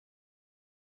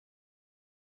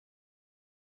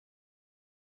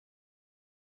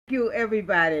you,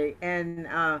 everybody, and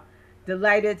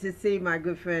delighted to see my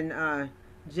good friend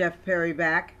Jeff Perry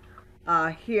back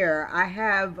here. I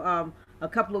have a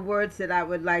couple of words that I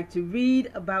would like to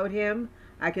read about him.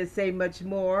 I could say much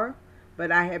more,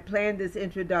 but I had planned this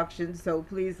introduction, so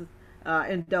please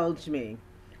indulge me.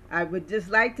 I would just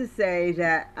like to say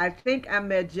that I think I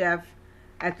met Jeff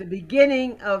at the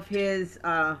beginning of his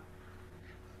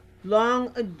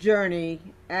long journey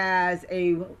as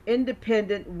a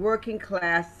independent working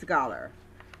class scholar.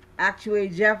 Actually,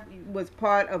 Jeff was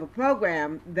part of a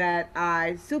program that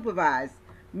I supervised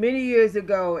many years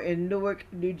ago in Newark,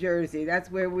 New Jersey.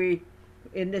 That's where we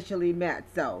initially met.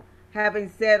 So, having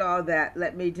said all that,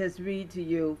 let me just read to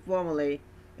you formally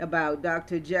about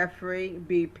Dr. Jeffrey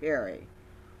B. Perry,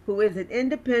 who is an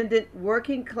independent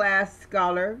working class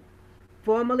scholar,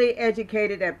 formally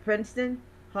educated at Princeton,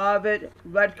 Harvard,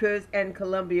 Rutgers, and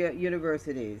Columbia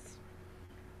universities.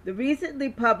 The recently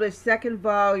published second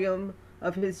volume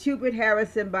of his Hubert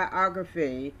Harrison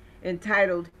biography,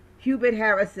 entitled Hubert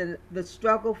Harrison, The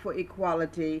Struggle for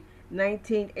Equality,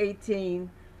 1918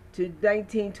 to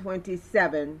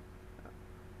 1927,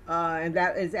 and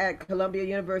that is at Columbia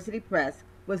University Press,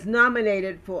 was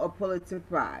nominated for a Pulitzer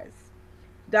Prize.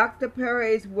 Dr.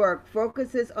 Perry's work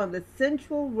focuses on the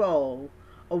central role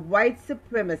of white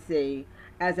supremacy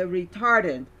as a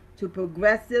retardant to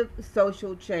progressive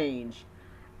social change,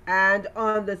 and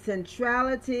on the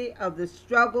centrality of the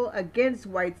struggle against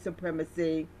white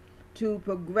supremacy to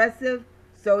progressive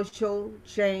social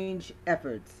change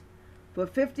efforts. For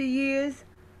 50 years,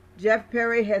 Jeff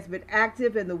Perry has been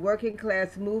active in the working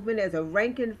class movement as a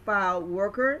rank and file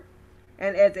worker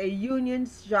and as a union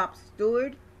shop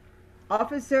steward,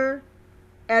 officer,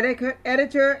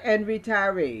 editor, and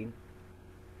retiree.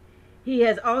 He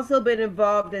has also been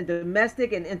involved in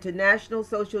domestic and international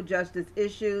social justice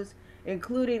issues,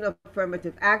 including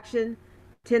affirmative action,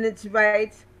 tenants'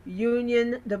 rights,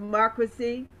 union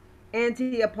democracy,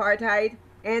 anti apartheid,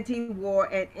 anti war,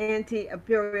 and anti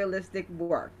imperialistic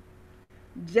work.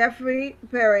 Jeffrey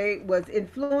Perry was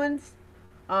influenced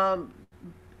um,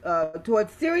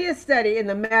 towards serious study in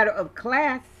the matter of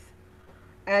class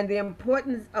and the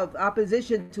importance of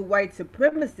opposition to white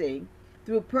supremacy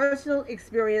through personal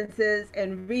experiences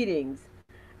and readings,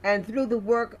 and through the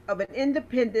work of an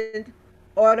independent,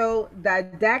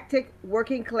 autodidactic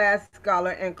working class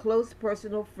scholar and close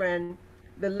personal friend,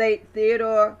 the late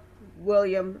Theodore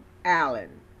William Allen.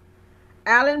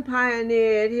 Allen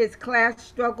pioneered his class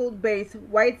struggle based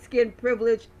white skin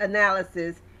privilege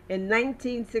analysis in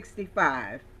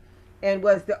 1965 and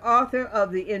was the author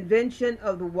of The Invention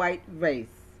of the White Race.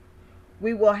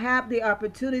 We will have the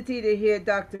opportunity to hear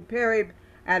Dr. Perry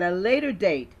at a later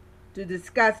date to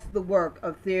discuss the work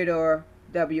of Theodore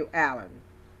W. Allen.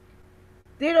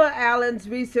 Theodore Allen's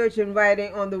research and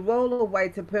writing on the role of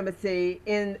white supremacy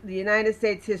in the United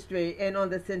States history and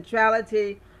on the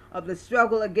centrality of the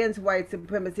struggle against white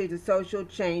supremacy to social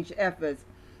change efforts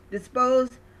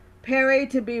disposed Perry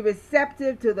to be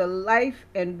receptive to the life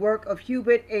and work of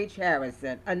Hubert H.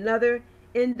 Harrison, another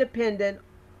independent,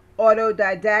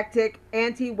 autodidactic,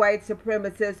 anti-white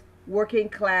supremacist working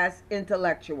class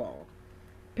intellectual.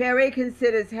 Perry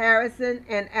considers Harrison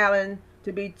and Allen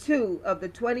to be two of the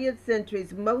 20th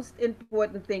century's most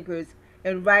important thinkers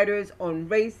and writers on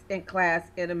race and class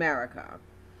in America.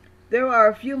 There are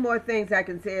a few more things I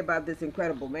can say about this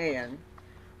incredible man,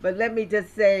 but let me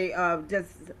just say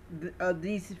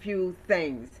these few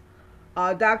things.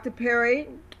 Dr. Perry,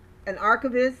 an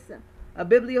archivist, a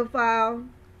bibliophile,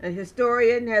 an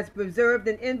historian, has preserved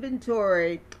and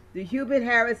inventoried the Hubert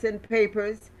Harrison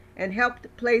papers and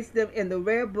helped place them in the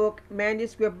Rare Book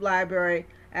Manuscript Library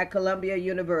at Columbia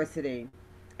University.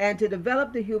 And to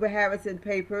develop the Hubert Harrison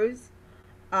papers,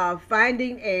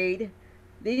 finding aid,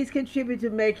 these contribute to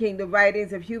making the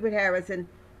writings of Hubert Harrison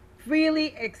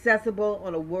freely accessible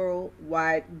on a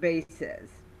worldwide basis.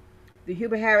 The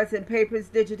Hubert Harrison Papers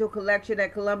digital collection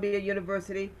at Columbia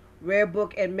University Rare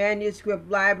Book and Manuscript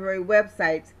Library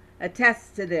websites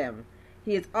attests to them.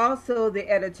 He is also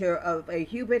the editor of a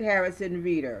Hubert Harrison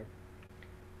Reader.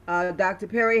 Dr.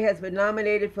 Perry has been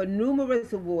nominated for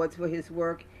numerous awards for his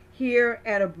work here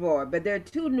and abroad, but they're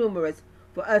too numerous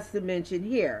for us to mention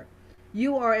here.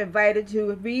 You are invited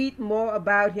to read more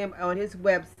about him on his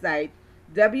website,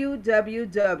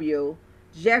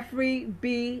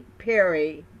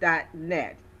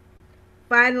 www.jeffreybperry.net.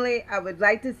 Finally, I would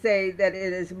like to say that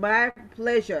it is my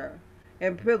pleasure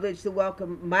and privilege to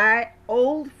welcome my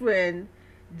old friend,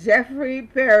 Jeffrey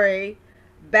Perry,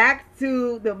 back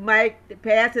to the mic to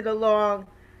pass it along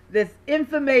this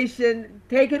information.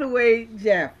 Take it away,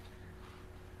 Jeff.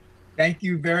 Thank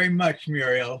you very much,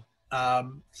 Muriel.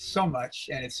 so much.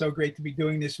 And it's so great to be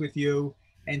doing this with you.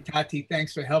 And Tati,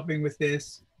 thanks for helping with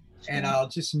this. Sure. And I'll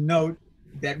just note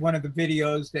that one of the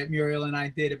videos that Muriel and I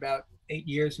did about 8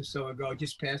 years or so ago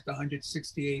just passed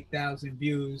 168,000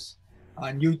 views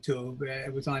on YouTube.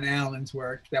 It was on Alan's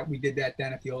work that we did that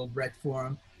down at the old Brecht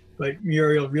Forum. But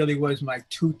Muriel really was my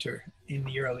tutor in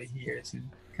the early years and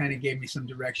kind of gave me some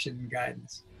direction and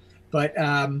guidance. But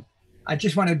I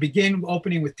just want to begin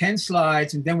opening with 10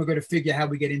 slides, and then we're going to figure how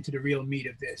we get into the real meat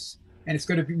of this. And it's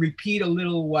going to repeat a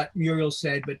little what Muriel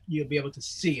said, but you'll be able to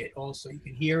see it also. You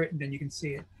can hear it and then you can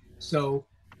see it. So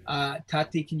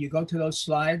Tati, can you go to those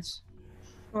slides?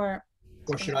 Sure.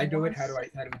 Or should I do it? How do we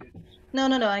do this? No,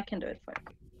 I can do it for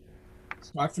you.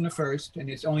 Start from the first, and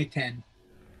it's only 10.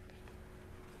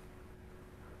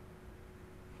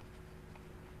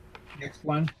 Next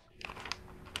one.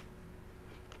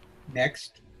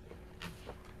 Next.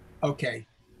 Okay.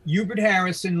 Hubert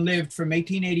Harrison lived from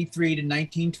 1883 to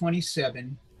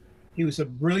 1927. He was a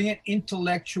brilliant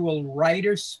intellectual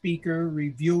writer, speaker,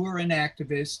 reviewer, and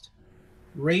activist,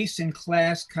 race and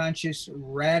class conscious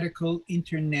radical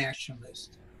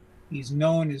internationalist. He's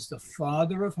known as the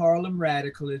father of Harlem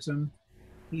radicalism.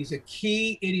 He's a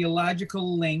key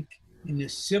ideological link in the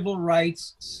civil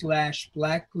rights /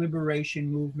 Black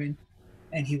liberation movement,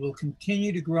 and he will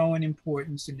continue to grow in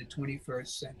importance in the 21st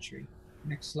century.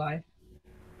 Next slide.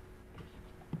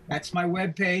 That's my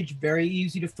webpage, very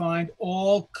easy to find,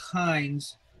 all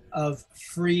kinds of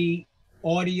free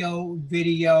audio,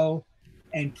 video,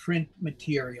 and print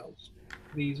materials.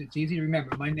 Please, it's easy to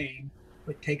remember my name,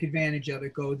 but take advantage of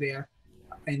it, go there,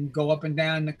 and go up and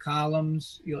down the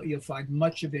columns. You'll find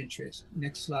much of interest.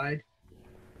 Next slide.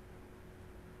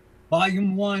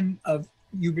 Volume 1 of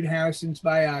Hubert Harrison's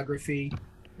biography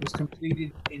was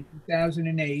completed in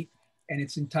 2008, and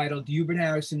it's entitled Hubert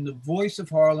Harrison, The Voice of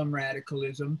Harlem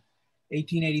Radicalism,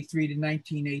 1883 to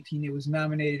 1918. It was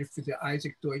nominated for the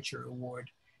Isaac Deutscher Award,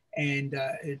 and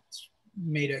it's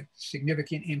made a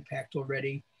significant impact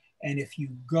already. And if you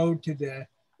go to the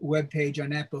webpage on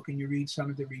that book and you read some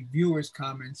of the reviewers'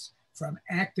 comments from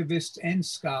activists and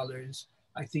scholars,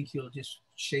 I think you'll just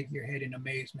shake your head in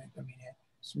amazement. I mean,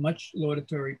 it's much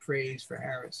laudatory praise for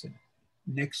Harrison.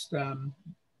 Next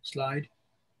slide.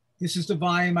 This is the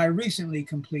volume I recently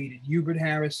completed, Hubert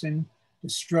Harrison, The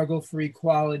Struggle for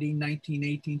Equality,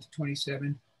 1918 to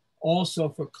 27, also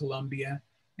for Columbia.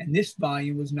 And this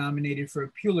volume was nominated for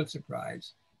a Pulitzer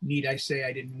Prize. Need I say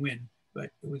I didn't win,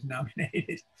 but it was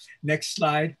nominated. Next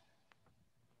slide.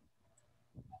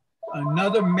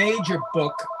 Another major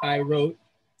book I wrote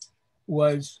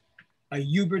was a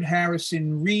Hubert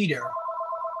Harrison reader.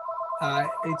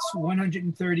 It's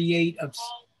 138 of,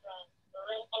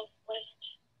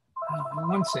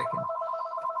 one second.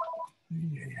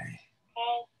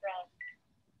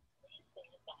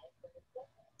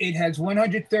 It has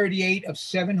 138 of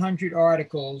 700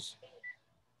 articles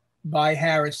by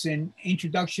Harrison,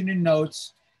 introduction and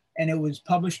notes, and it was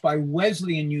published by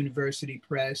Wesleyan University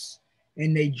Press.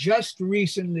 And they just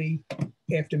recently,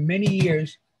 after many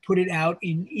years, put it out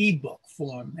in ebook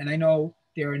form. And I know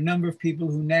there are a number of people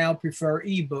who now prefer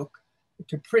ebook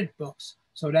to print books.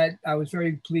 So that I was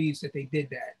very pleased that they did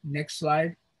that. Next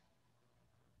slide.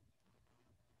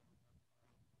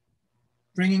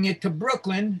 Bringing it to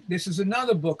Brooklyn, this is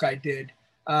another book I did.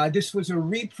 This was a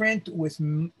reprint with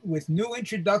new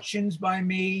introductions by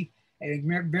me,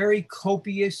 and very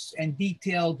copious and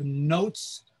detailed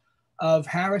notes of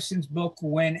Harrison's book,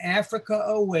 When Africa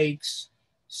Awakes,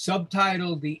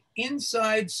 subtitled The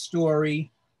Inside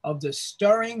Story of the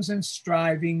Stirrings and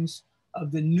Strivings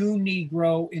of the New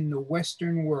Negro in the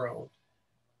Western World.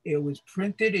 It was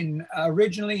printed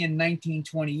originally in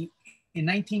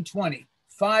 1920,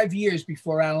 5 years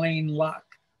before Alain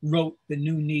Locke wrote The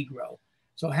New Negro.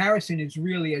 So Harrison is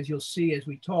really, as you'll see as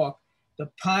we talk, the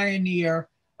pioneer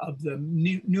of the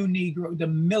new Negro, the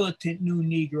militant New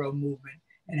Negro movement.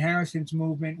 And Harrison's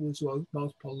movement was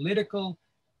both political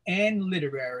and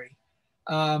literary.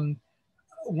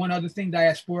 One other thing,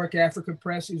 Diasporic Africa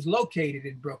Press is located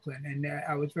in Brooklyn. And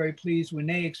I was very pleased when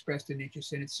they expressed an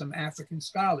interest in it, some African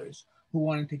scholars who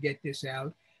wanted to get this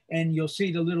out. And you'll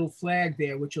see the little flag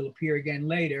there, which will appear again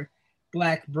later,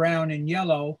 black, brown, and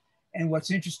yellow. And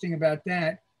what's interesting about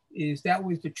that is that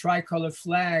was the tricolor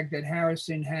flag that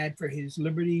Harrison had for his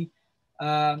Liberty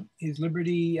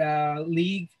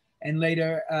League, and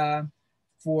later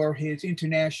for his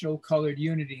International Colored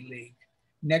Unity League.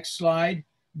 Next slide.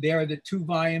 There are the two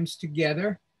volumes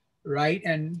together, right?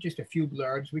 And just a few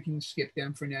blurbs. We can skip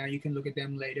them for now. You can look at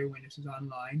them later when this is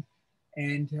online.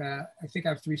 And I think I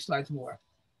have 3 slides more.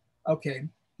 Okay,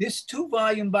 this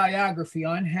 2-volume biography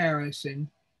on Harrison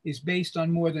is based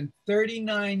on more than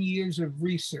 39 years of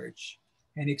research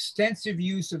and extensive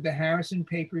use of the Harrison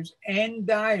papers and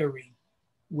diary,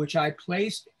 which I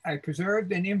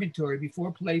preserved and inventory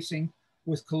before placing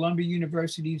with Columbia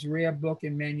University's rare book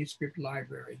and manuscript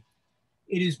library.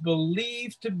 It is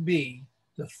believed to be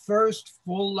the first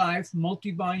full-life,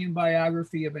 multi-volume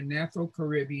biography of an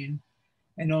Afro-Caribbean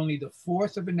and only the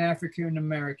fourth of an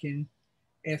African-American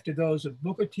after those of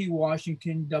Booker T.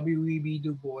 Washington, W.E.B.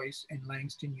 Du Bois, and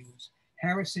Langston Hughes.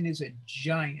 Harrison is a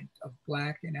giant of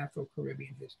Black and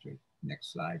Afro-Caribbean history.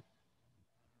 Next slide.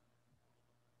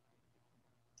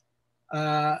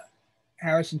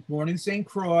 Harrison, born in St.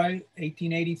 Croix,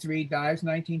 1883, dies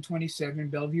 1927,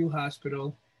 Bellevue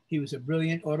Hospital. He was a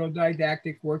brilliant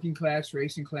autodidactic, working class,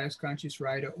 racing class conscious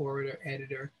writer, orator,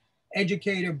 editor,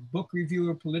 educator, book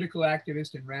reviewer, political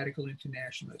activist, and radical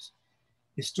internationalist.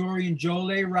 Historian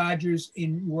Joel A. Rogers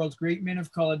in World's Great Men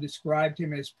of Color described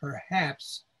him as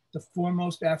perhaps the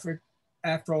foremost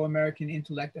Afro-American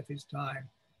intellect of his time.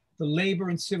 The labor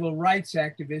and civil rights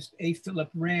activist A. Philip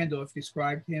Randolph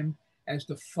described him as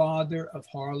the father of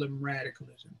Harlem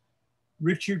radicalism.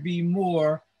 Richard B.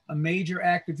 Moore, a major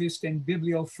activist and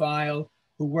bibliophile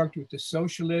who worked with the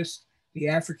Socialists, the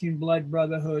African Blood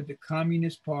Brotherhood, the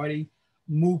Communist Party,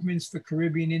 movements for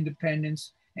Caribbean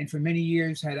independence, and for many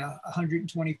years had a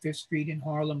 125th Street in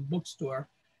Harlem bookstore,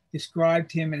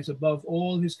 described him as above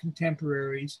all his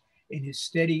contemporaries in his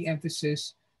steady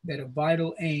emphasis that a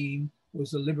vital aim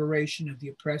was the liberation of the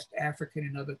oppressed African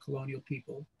and other colonial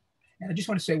people. And I just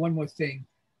want to say one more thing.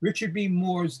 Richard B.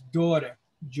 Moore's daughter,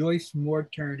 Joyce Moore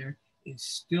Turner, is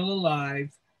still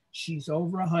alive. She's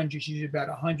over 100. She's about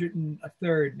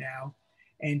 103rd now.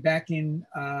 And back in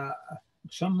a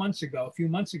few months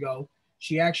ago,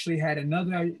 she actually had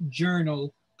another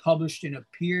journal published in a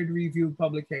peer-reviewed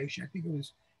publication. I think it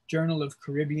was Journal of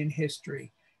Caribbean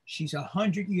History. She's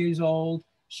 100 years old.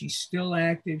 She's still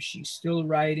active. She's still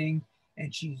writing.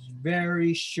 And she's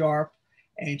very sharp.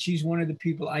 And she's one of the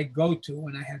people I go to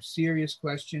when I have serious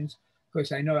questions,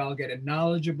 because I know I'll get a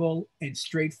knowledgeable and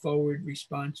straightforward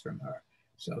response from her.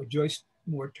 So Joyce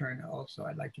Moore Turner also,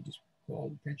 I'd like to just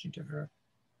call attention to her.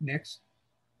 Next.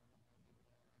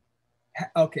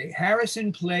 Okay,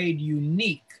 Harrison played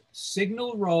unique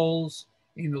signal roles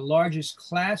in the largest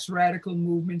class radical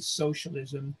movement,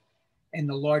 socialism, and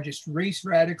the largest race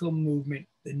radical movement,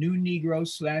 the New Negro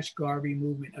 / Garvey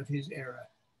movement of his era.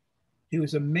 He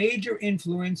was a major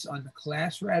influence on the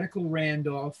class radical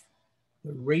Randolph,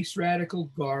 the race radical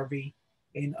Garvey,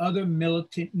 and other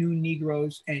militant New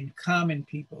Negroes and common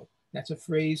people. That's a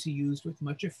phrase he used with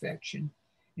much affection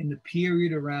in the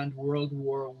period around World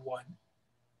War I.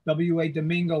 W.A.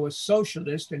 Domingo, a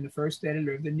socialist and the first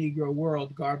editor of the Negro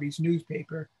World, Garvey's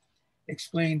newspaper,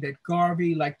 explained that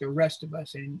Garvey, like the rest of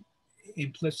us, and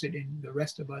implicit in the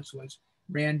rest of us was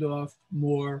Randolph,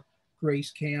 Moore,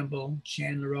 Grace Campbell,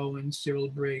 Chandler Owens, Cyril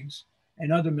Briggs,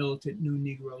 and other militant New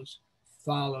Negroes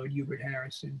followed Hubert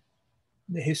Harrison.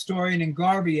 The historian and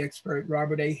Garvey expert,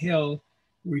 Robert A. Hill,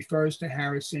 refers to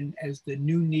Harrison as the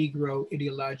New Negro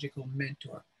ideological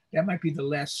mentor. That might be the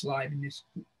last slide in this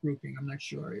grouping. I'm not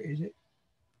sure, is it?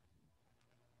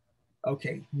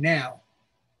 Okay, now,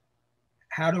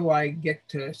 how do I get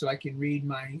to, so I can read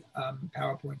my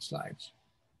PowerPoint slides?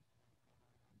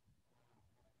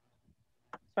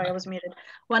 Sorry, I was muted.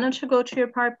 Why don't you go to your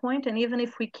PowerPoint, and even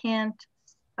if we can't,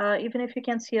 even if you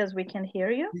can't see us, we can hear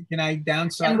you. Can I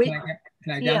downside?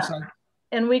 Can I downside?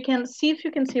 And we can see if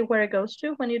you can see where it goes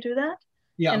to when you do that.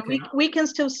 Yeah. And okay. we can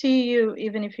still see you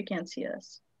even if you can't see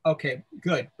us. Okay,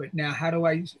 good. But now how do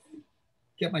I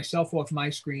get myself off my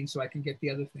screen so I can get the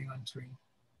other thing on screen?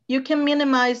 You can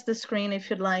minimize the screen if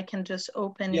you'd like and just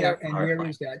open your PowerPoint. And where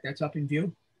is that? That's up in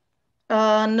view?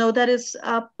 No, that is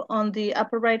up on the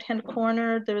upper right-hand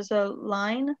corner. There's a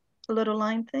line, a little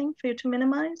line thing for you to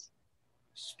minimize.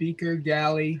 Speaker,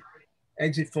 galley,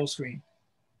 exit full screen.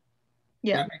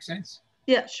 Yeah. That makes sense?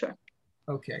 Yeah, sure.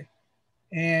 Okay.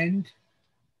 And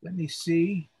let me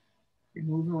see. We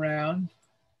move around.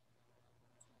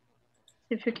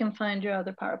 See if you can find your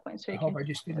other PowerPoint. So you I hope I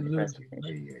just didn't lose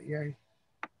you.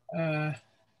 Yeah.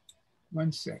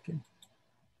 1 second.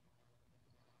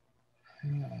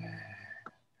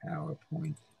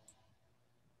 PowerPoint.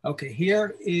 Okay,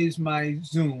 here is my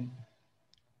Zoom.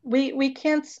 We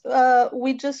can't,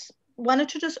 we just, why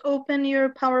don't you just open your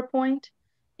PowerPoint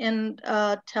and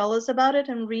tell us about it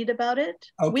and read about it.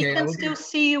 Okay, we can still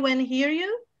see you and hear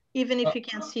you, even if you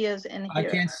can't see us and hear. I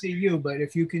can't see you, but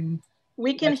if you can.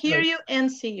 We can hear you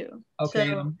and see you. Okay,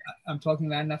 so, I'm talking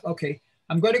loud enough. Okay,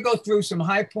 I'm going to go through some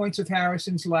high points of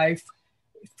Harrison's life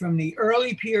from the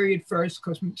early period first,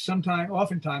 because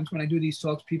oftentimes when I do these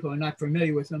talks, people are not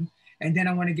familiar with them. And then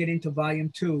I want to get into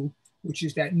volume 2, which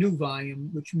is that new volume,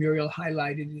 which Muriel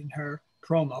highlighted in her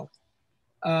promo.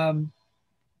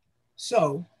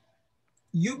 So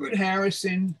Hubert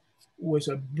Harrison was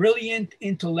a brilliant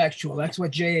intellectual. That's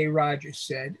what J.A. Rogers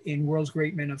said in World's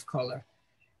Great Men of Color.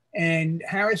 And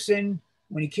Harrison,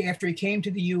 after he came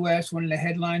to the US, one of the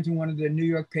headlines in one of the New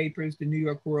York papers, the New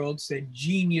York World, said,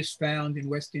 "Genius found in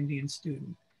West Indian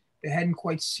student." They hadn't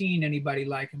quite seen anybody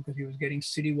like him because he was getting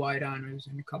citywide honors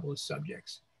in a couple of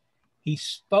subjects. He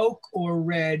spoke or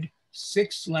read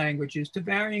 6 languages to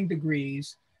varying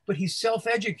degrees, but he's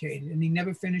self-educated and he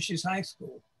never finished his high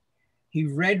school. He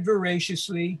read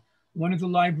voraciously. One of the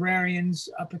librarians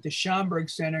up at the Schomburg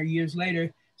Center years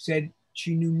later said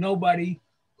she knew nobody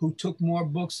who took more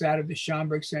books out of the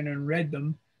Schomburg Center and read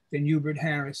them than Hubert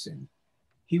Harrison.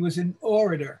 He was an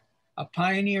orator, a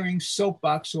pioneering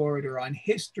soapbox orator on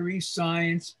history,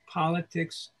 science,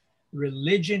 politics,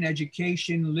 religion,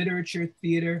 education, literature,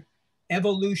 theater,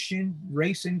 evolution,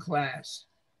 race, and class.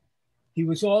 He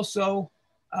was also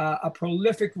a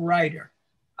prolific writer.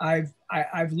 I've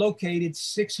located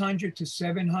 600 to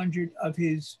 700 of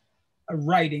his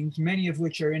writings, many of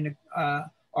which are in the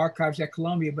archives at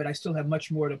Columbia, but I still have much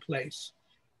more to place.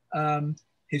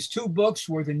 His 2 books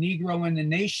were The Negro and the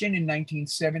Nation in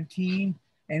 1917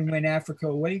 and When Africa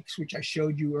Awakes, which I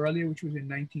showed you earlier, which was in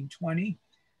 1920.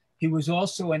 He was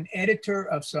also an editor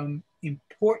of some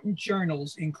important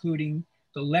journals, including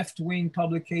the left-wing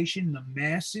publication, The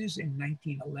Masses in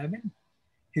 1911,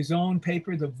 his own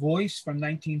paper, The Voice from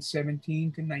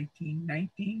 1917 to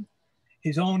 1919,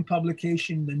 his own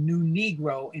publication, The New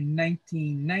Negro in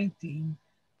 1919.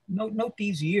 Note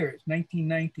these years,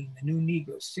 1919, The New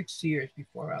Negro, 6 years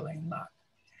before Alain Locke.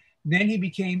 Then he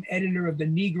became editor of the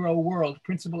Negro World,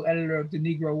 principal editor of the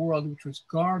Negro World, which was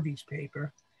Garvey's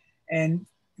paper. And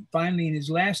finally, in his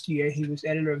last year, he was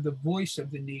editor of the Voice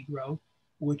of the Negro,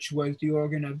 which was the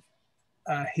organ of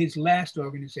his last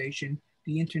organization,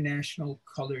 the International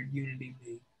Colored Unity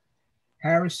League.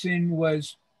 Harrison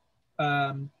was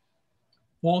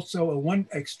also one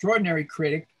extraordinary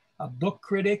critic, a book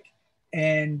critic,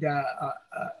 and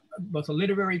both a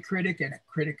literary critic and a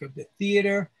critic of the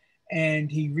theater.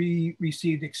 And he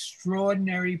received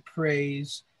extraordinary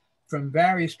praise from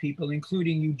various people,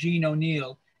 including Eugene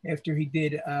O'Neill, after he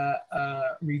did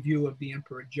a review of The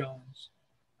Emperor Jones.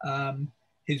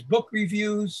 His book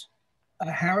reviews,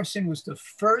 Harrison was the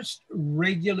first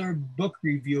regular book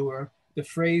reviewer. The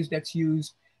phrase that's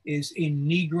used is in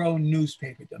Negro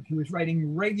newspaperdom. He was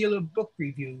writing regular book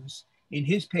reviews in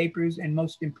his papers and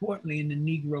most importantly in the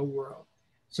Negro World.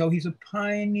 So he's a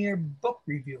pioneer book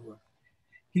reviewer.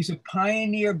 He's a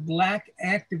pioneer Black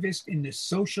activist in the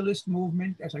socialist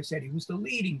movement. As I said, he was the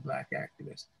leading Black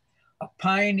activist. A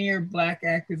pioneer Black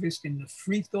activist in the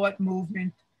free thought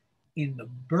movement, in the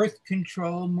birth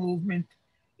control movement,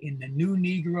 in the New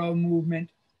Negro movement.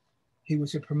 He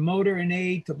was a promoter and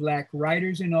aide to Black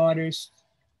writers and artists.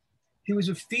 He was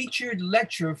a featured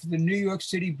lecturer for the New York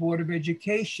City Board of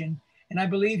Education, and I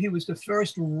believe he was the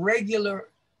first regular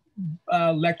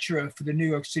lecturer for the New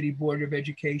York City Board of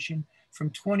Education from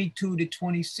 22 to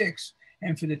 26.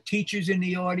 And for the teachers in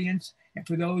the audience, and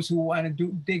for those who want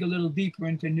to dig a little deeper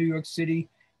into New York City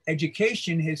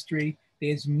education history,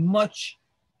 there's much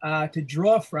to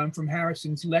draw from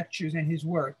Harrison's lectures and his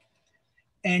work.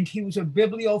 And he was a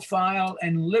bibliophile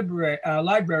and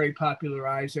library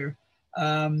popularizer.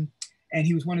 And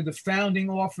he was one of the founding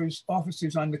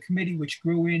officers on the committee, which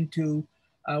grew into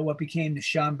what became the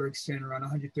Schomburg Center on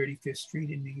 135th Street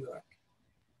in New York.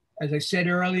 As I said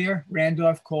earlier,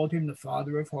 Randolph called him the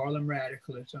father of Harlem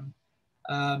radicalism.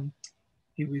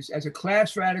 He was, as a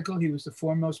class radical, he was the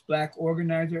foremost Black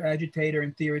organizer, agitator,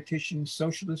 and theoretician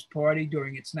Socialist Party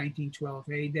during its 1912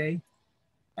 heyday.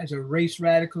 As a race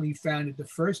radical, he founded the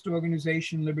first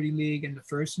organization, Liberty League, and the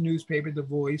first newspaper, The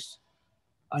Voice,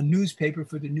 a newspaper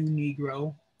for the New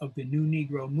Negro, of the New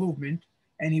Negro movement,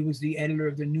 and he was the editor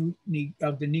of the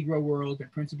Negro World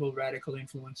and principal radical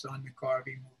influence on the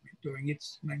Garvey movement during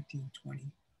its 1920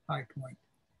 high point.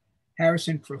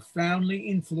 Harrison profoundly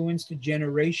influenced a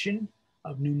generation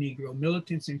of New Negro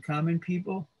militants and common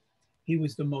people. He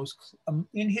was the most,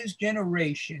 in his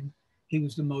generation, he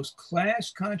was the most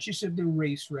class conscious of the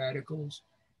race radicals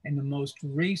and the most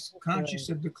race conscious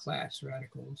of the class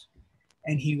radicals.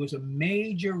 And he was a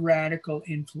major radical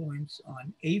influence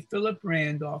on A. Philip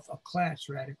Randolph, a class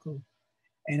radical,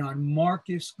 and on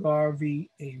Marcus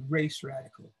Garvey, a race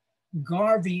radical.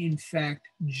 Garvey, in fact,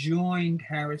 joined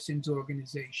Harrison's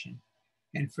organization.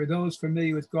 And for those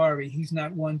familiar with Garvey, he's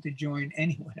not one to join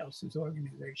anyone else's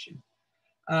organization.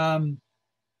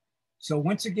 So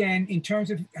once again, in terms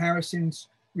of Harrison's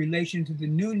relation to the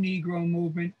New Negro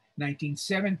movement,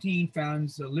 1917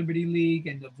 founds the Liberty League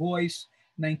and The Voice.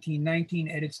 1919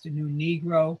 edits The New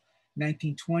Negro.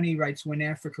 1920 writes When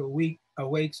Africa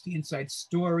Awakes, the Inside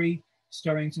Story,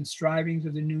 Stirrings and Strivings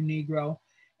of the New Negro.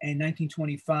 And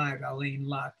 1925, Alain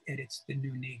Locke edits The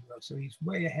New Negro. So he's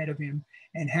way ahead of him.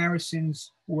 And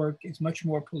Harrison's work is much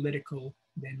more political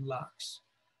than Locke's.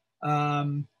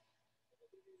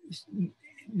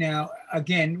 Now,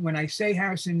 again, when I say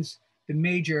Harrison's the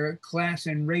major class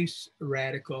and race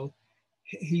radical,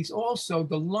 he's also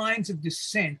the lines of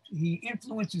descent. He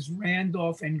influences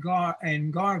Randolph and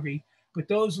Garvey, but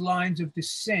those lines of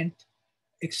descent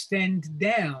extend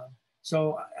down.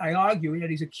 So I argue that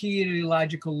he's a key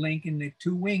ideological link in the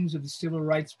two wings of the civil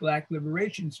rights Black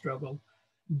liberation struggle,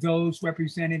 those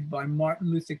represented by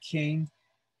Martin Luther King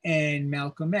and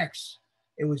Malcolm X.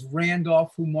 It was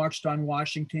Randolph who marched on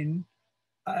Washington.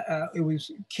 It was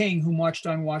King who marched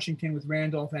on Washington with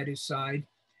Randolph at his side.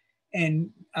 And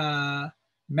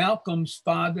Malcolm's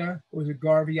father was a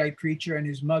Garveyite preacher, and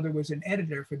his mother was an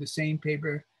editor for the same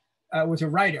paper, was a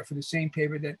writer for the same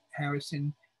paper that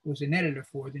Harrison was an editor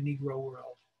for, the Negro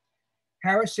World.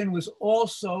 Harrison was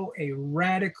also a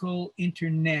radical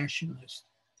internationalist,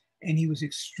 and he was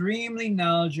extremely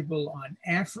knowledgeable on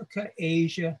Africa,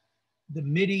 Asia, the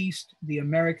Mideast, the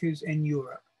Americas, and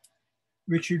Europe.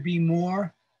 Richard B.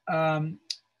 Moore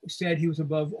said he was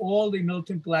above all the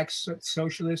militant Black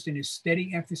socialist in his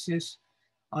steady emphasis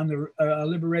on the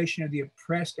liberation of the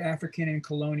oppressed African and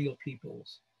colonial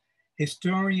peoples.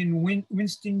 Historian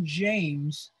Winston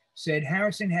James said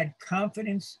Harrison had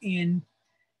confidence in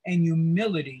and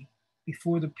humility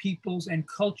before the peoples and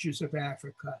cultures of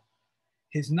Africa.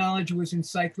 His knowledge was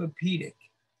encyclopedic.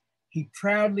 He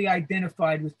proudly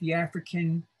identified with the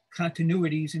African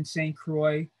continuities in St.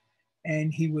 Croix,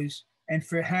 and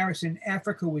for Harrison,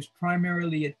 Africa was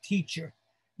primarily a teacher,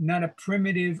 not a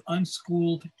primitive,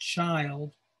 unschooled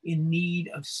child in need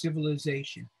of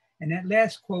civilization. And that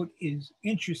last quote is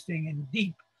interesting and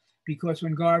deep, because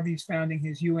when Garvey's founding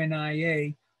his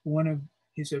UNIA, one of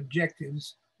his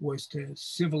objectives was to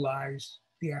civilize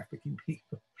the African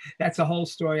people. That's a whole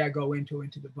story I go into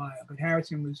the bio, but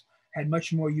Harrison had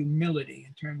much more humility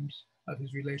in terms of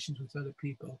his relations with other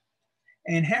people.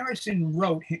 And Harrison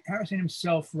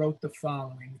himself wrote the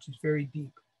following, which is very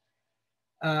deep.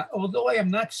 Although I am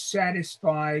not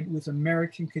satisfied with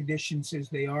American conditions as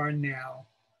they are now,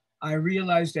 I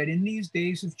realize that in these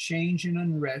days of change and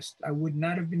unrest, I would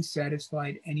not have been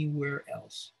satisfied anywhere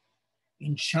else.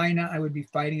 In China, I would be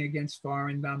fighting against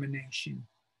foreign domination.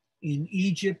 In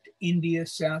Egypt, India,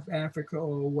 South Africa,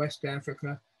 or West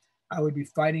Africa, I would be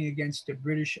fighting against the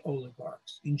British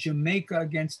oligarchs. In Jamaica,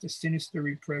 against the sinister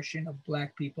repression of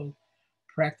Black people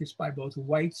practiced by both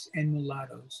whites and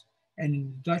mulattoes. And in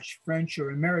the Dutch, French, or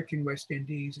American West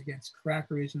Indies, against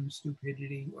crackerism,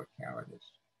 stupidity, or cowardice.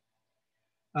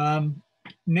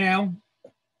 Now,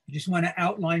 I just want to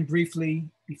outline briefly,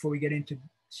 before we get into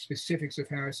specifics of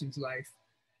Harrison's life,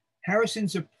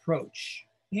 Harrison's approach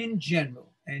in general,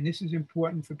 and this is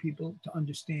important for people to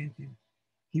understand him.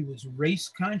 He was race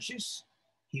conscious,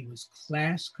 he was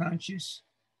class conscious,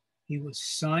 he was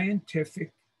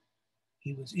scientific,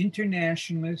 he was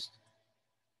internationalist,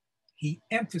 he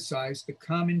emphasized the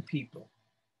common people.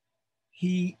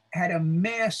 He had a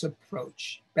mass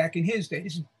approach. Back in his day,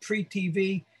 this is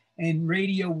pre-TV, and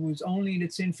radio was only in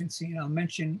its infancy, and I'll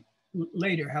mention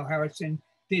later how Harrison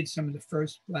did some of the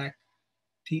first Black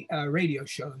radio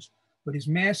shows. But his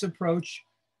mass approach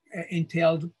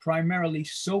entailed primarily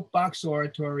soapbox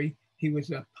oratory. He was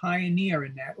a pioneer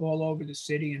in that all over the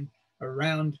city and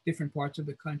around different parts of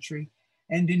the country,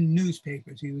 and in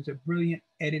newspapers. He was a brilliant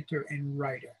editor and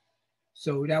writer.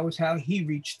 So that was how he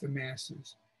reached the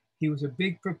masses. He was a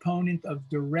big proponent of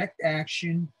direct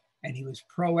action, and he was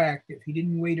proactive. He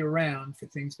didn't wait around for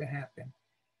things to happen.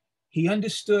 He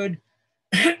understood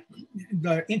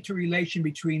the interrelation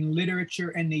between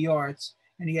literature and the arts,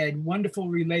 and he had wonderful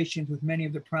relations with many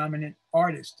of the prominent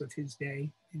artists of his day,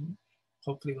 and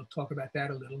hopefully we'll talk about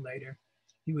that a little later.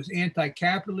 He was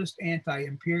anti-capitalist,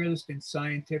 anti-imperialist, and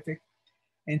scientific,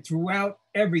 and throughout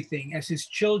everything, as his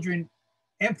children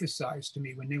emphasized to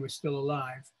me when they were still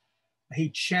alive, he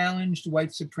challenged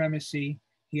white supremacy.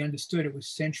 He understood it was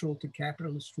central to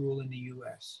capitalist rule in the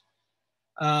US.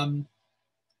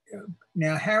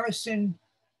 Now, Harrison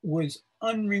was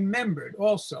unremembered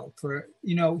also for,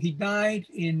 he died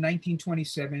in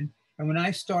 1927. And when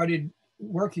I started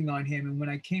working on him and when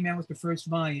I came out with the first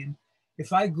volume,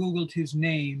 if I Googled his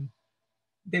name,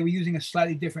 they were using a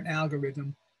slightly different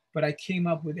algorithm, but I came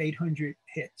up with 800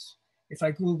 hits. If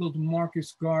I Googled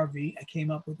Marcus Garvey, I came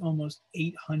up with almost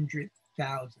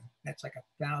 800,000. That's like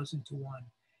 1,000 to 1.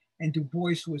 And Du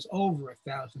Bois was over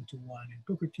 1,000 to 1. And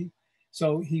Booker T.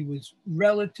 So he was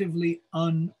relatively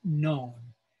unknown.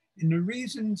 And the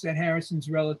reasons that Harrison's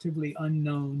relatively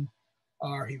unknown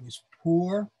are he was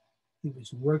poor, he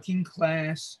was working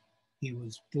class, he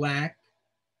was Black,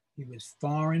 he was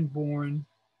foreign born.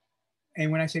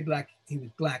 And when I say Black, he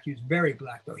was Black. He was very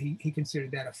Black, though. He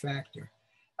considered that a factor.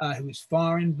 He was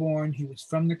foreign born. He was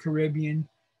from the Caribbean.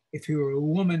 If he were a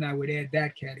woman, I would add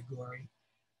that category.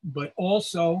 But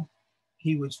also,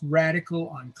 he was radical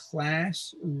on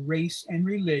class, race, and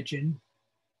religion.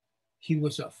 He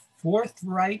was a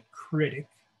forthright critic.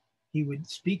 He would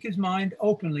speak his mind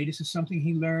openly. This is something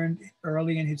he learned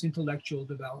early in his intellectual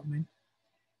development.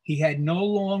 He had no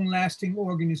long-lasting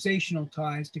organizational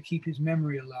ties to keep his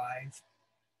memory alive.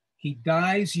 He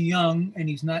dies young, and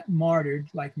he's not martyred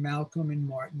like Malcolm and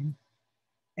Martin.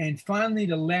 And finally,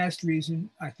 the last reason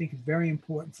I think is very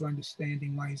important for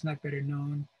understanding why he's not better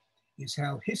known is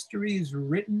how history is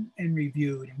written and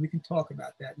reviewed. And we can talk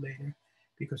about that later,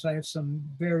 because I have some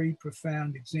very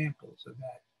profound examples of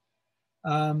that.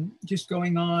 Just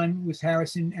going on with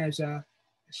Harrison as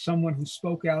someone who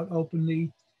spoke out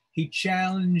openly, he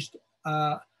challenged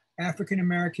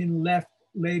African-American left,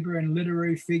 labor, and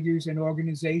literary figures and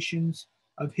organizations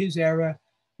of his era,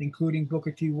 including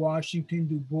Booker T. Washington,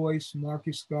 Du Bois,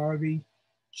 Marcus Garvey,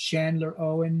 Chandler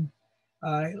Owen,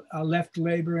 left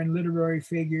labor and literary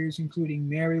figures, including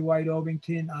Mary White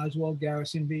Ovington, Oswald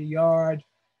Garrison Villard,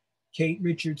 Kate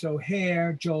Richards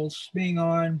O'Hare, Joel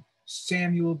Spingarn,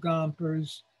 Samuel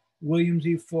Gompers, William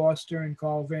Z. Foster, and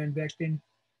Carl Van Vechten,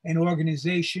 and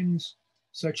organizations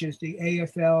such as the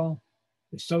AFL,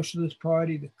 the Socialist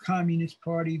Party, the Communist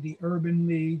Party, the Urban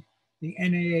League, the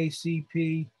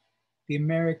NAACP, the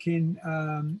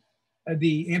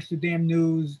the Amsterdam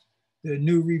News, the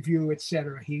New Review,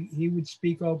 etc. He would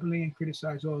speak openly and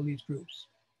criticize all these groups.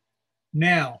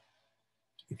 Now,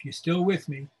 if you're still with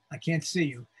me, I can't see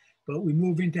you, but we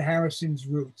move into Harrison's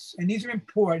roots. And these are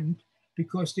important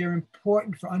because they're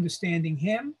important for understanding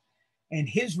him and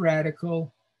his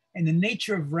radical and the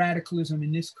nature of radicalism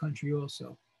in this country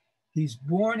also. He's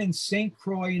born in St.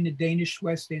 Croix in the Danish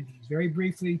West Indies. Very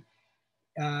briefly,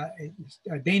 a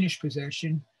Danish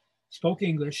possession, spoke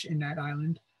English in that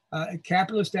island. A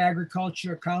capitalist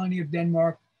agriculture, a colony of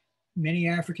Denmark, many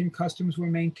African customs were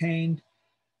maintained.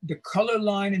 The color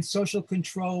line and social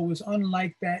control was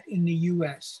unlike that in the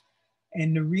US.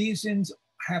 And the reasons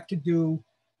have to do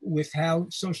with how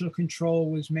social control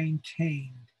was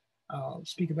maintained. I'll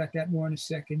speak about that more in a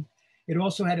second. It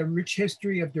also had a rich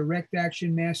history of direct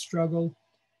action, mass struggle,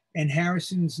 and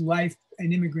Harrison's life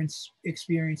and immigrant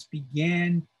experience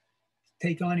began to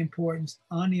take on importance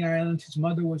on the island. His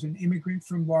mother was an immigrant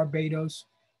from Barbados.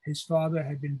 His father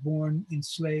had been born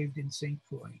enslaved in St.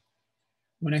 Croix.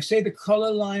 When I say the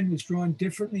color line was drawn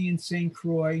differently in St.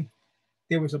 Croix,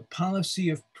 there was a policy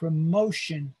of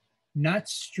promotion, not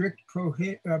strict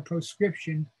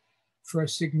proscription, for a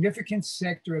significant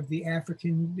sector of the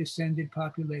African descended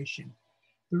population.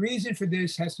 The reason for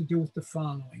this has to do with the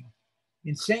following.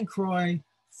 In St. Croix,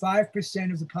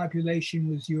 5% of the population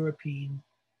was European,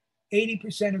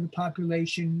 80% of the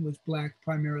population was Black,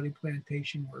 primarily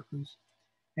plantation workers,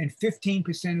 and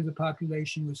 15% of the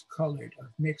population was colored, of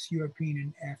mixed European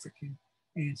and African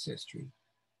ancestry.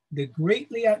 The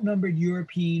greatly outnumbered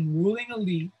European ruling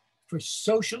elite, for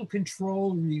social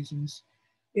control reasons,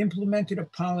 implemented a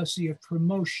policy of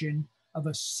promotion of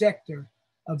a sector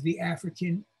of the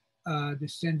African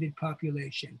descended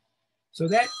population. So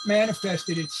that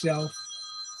manifested itself,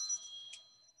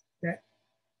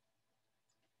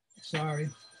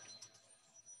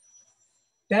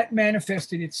 that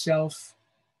manifested itself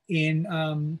in,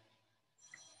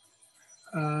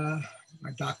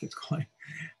 my docket's going,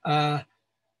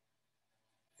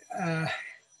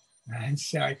 I'm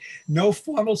sorry, no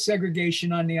formal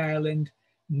segregation on the island,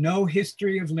 no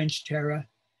history of lynch terror,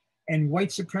 and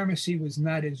white supremacy was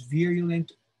not as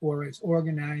virulent or as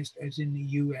organized as in the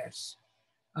US.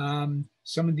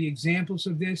 Some of the examples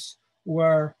of this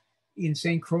were in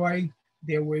St. Croix.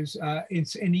 There was,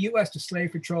 in the US, the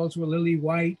slave patrols were lily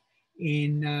white.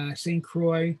 In St.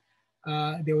 Croix,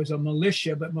 there was a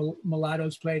militia, but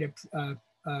mulattoes played an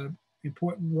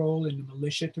important role in the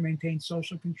militia to maintain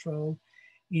social control.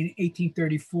 In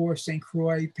 1834, St.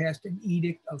 Croix passed an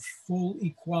edict of full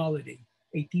equality,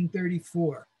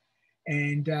 1834.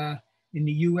 And in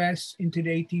the US, into the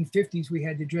 1850s, we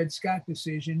had the Dred Scott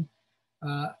decision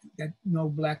that no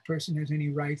Black person has any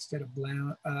rights that a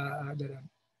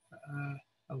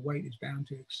white is bound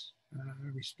to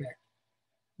respect.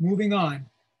 Moving on.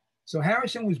 So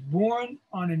Harrison was born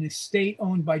on an estate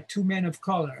owned by two men of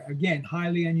color, again,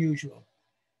 highly unusual.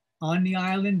 On the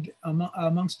island,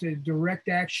 amongst the direct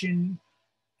action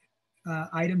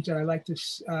items that I like to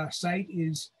cite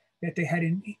is that they had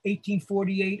an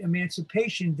 1848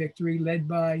 emancipation victory led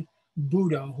by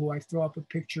Budo, who I throw up a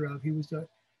picture of. He was the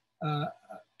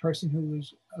person who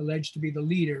was alleged to be the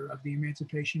leader of the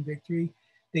emancipation victory.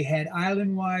 They had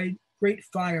island-wide great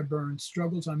fire burns,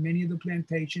 struggles on many of the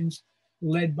plantations,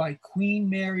 led by Queen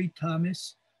Mary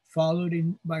Thomas,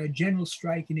 followed by a general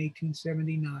strike in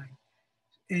 1879.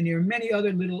 And there are many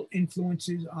other little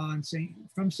influences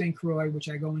from St. Croix, which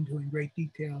I go into in great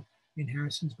detail in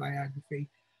Harrison's biography.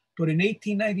 But in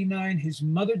 1899, his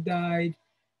mother died,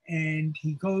 and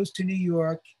he goes to New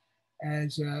York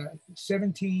as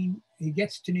 17. He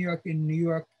gets to New York in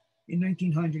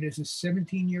 1900 as a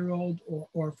 17-year-old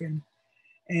orphan.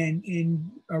 And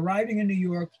in arriving in New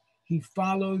York, he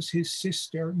follows his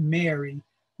sister, Mary,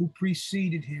 who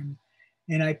preceded him.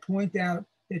 And I point out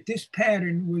that this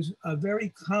pattern was a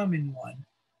very common one,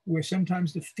 where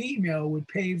sometimes the female would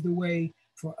pave the way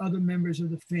for other members of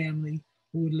the family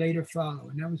who would later follow.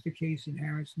 And that was the case in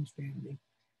Harrison's family.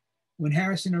 When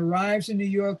Harrison arrives in New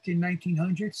York in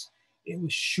 1900s, it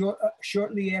was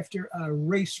shortly after a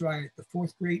race riot, the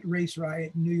fourth great race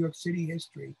riot in New York City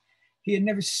history. He had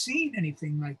never seen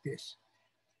anything like this.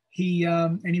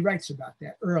 And he writes about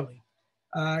that early.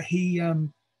 He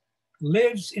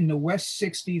lives in the West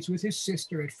 60s with his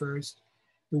sister at first.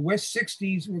 The West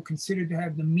 60s were considered to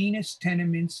have the meanest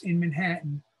tenements in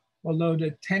Manhattan, although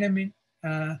the tenement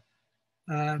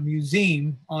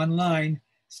museum online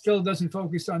still doesn't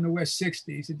focus on the West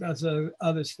 60s. It does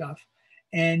other stuff.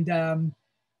 And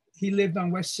he lived on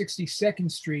West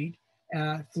 62nd Street.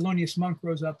 Thelonious Monk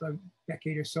grows up a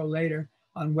decade or so later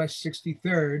on West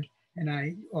 63rd. And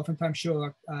I oftentimes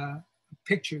show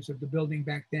pictures of the building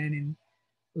back then and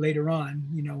later on,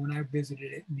 when I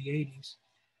visited it in the 80s.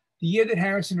 The year that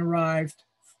Harrison arrived,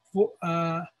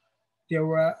 there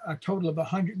were a total of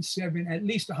at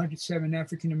least 107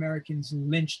 African-Americans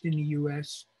lynched in the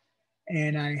US.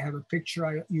 And I have a picture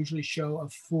I usually show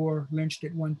of 4 lynched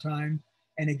at one time.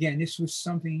 And again, this was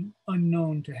something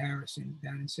unknown to Harrison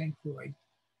down in St. Croix.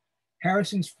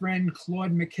 Harrison's friend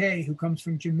Claude McKay, who comes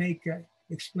from Jamaica,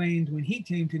 explained when he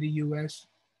came to the US,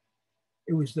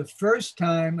 it was the first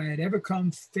time I had ever come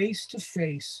face to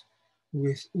face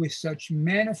with such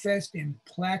manifest,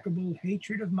 implacable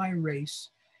hatred of my race,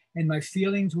 and my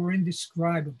feelings were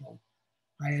indescribable.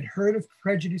 I had heard of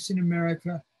prejudice in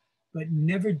America, but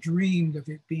never dreamed of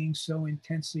it being so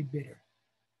intensely bitter.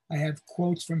 I have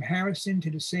quotes from Harrison to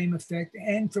the same effect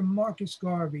and from Marcus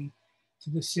Garvey to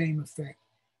the same effect.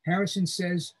 Harrison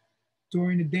says,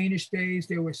 during the Danish days,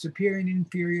 there were superior and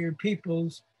inferior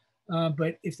peoples,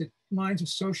 but if the lines of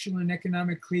social and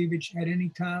economic cleavage at any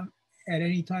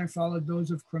time followed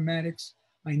those of chromatics,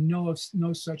 I know of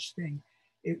no such thing.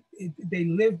 They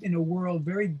lived in a world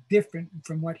very different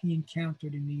from what he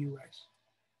encountered in the US.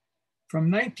 From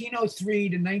 1903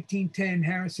 to 1910,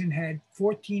 Harrison had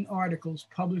 14 articles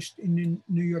published in the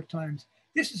New York Times.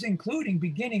 This is including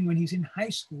beginning when he's in high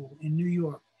school in New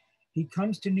York. He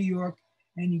comes to New York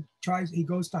and he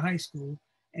goes to high school,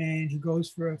 and he goes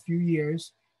for a few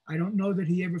years. I don't know that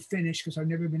he ever finished, because I've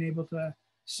never been able to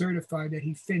certify that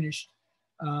he finished,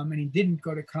 and he didn't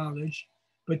go to college.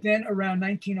 But then around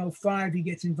 1905, he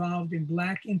gets involved in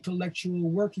Black intellectual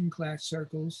working class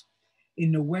circles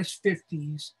in the West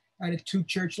 50s out of 2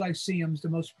 church lyceums. The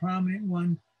most prominent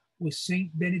one was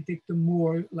St. Benedict the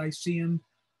Moor Lyceum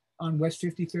on West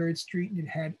 53rd Street, and it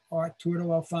had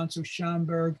Arturo Alfonso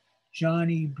Schomburg,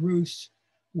 Johnny Bruce,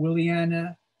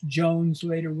 Williana Jones,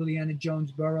 later Williana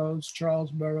Jones Burroughs,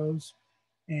 Charles Burroughs,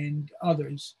 and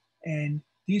others. And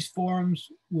these forums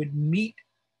would meet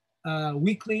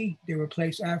weekly. They would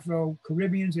place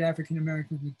Afro-Caribbeans and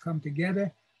African-Americans would come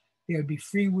together. There would be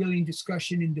freewheeling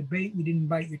discussion and debate. You didn't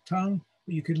bite your tongue,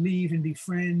 but you could leave and be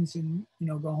friends and,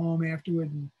 go home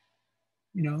afterward and,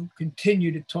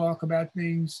 continue to talk about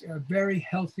things. A very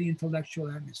healthy intellectual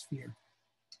atmosphere.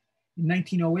 In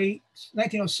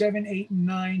 1907, 8, and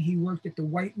 9, he worked at the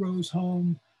White Rose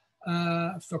Home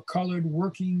for colored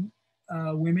working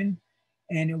women.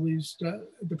 And it was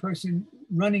the person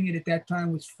running it at that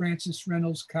time was Frances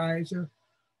Reynolds Kaiser,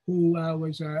 who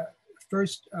was a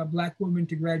first Black woman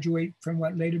to graduate from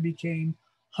what later became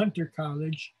Hunter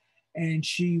College. And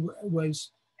she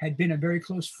had been a very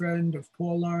close friend of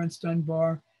Paul Laurence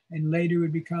Dunbar, and later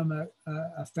would become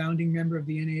a founding member of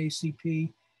the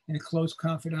NAACP and a close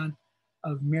confidant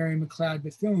of Mary McLeod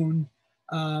Bethune.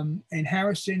 And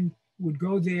Harrison would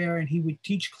go there and he would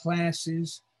teach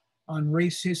classes on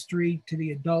race history to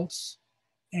the adults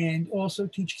and also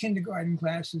teach kindergarten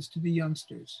classes to the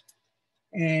youngsters.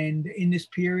 And in this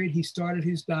period, he started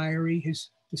his diary,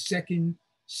 the second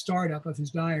startup of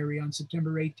his diary on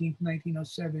September 18th,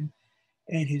 1907.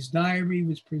 And his diary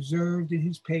was preserved in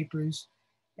his papers.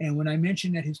 And when I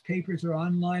mentioned that his papers are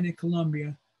online at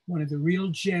Columbia, one of the real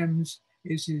gems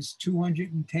is his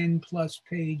 210 plus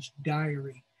page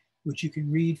diary, which you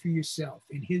can read for yourself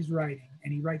in his writing.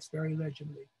 And he writes very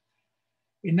legibly.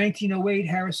 In 1908,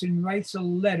 Harrison writes a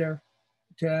letter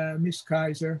to Miss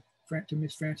Kaiser, to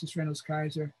Miss Frances Reynolds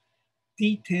Kaiser,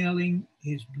 detailing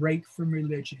his break from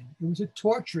religion. It was a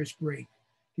torturous break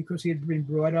because he had been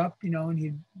brought up, and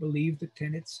he believed the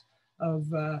tenets of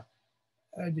the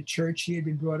church he had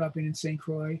been brought up in St.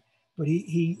 Croix. But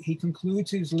he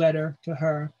concludes his letter to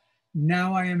her,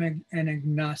 "Now I am an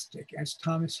agnostic, as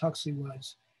Thomas Huxley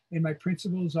was, and my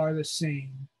principles are the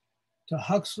same." To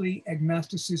Huxley,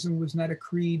 agnosticism was not a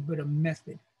creed, but a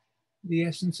method, the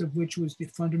essence of which was the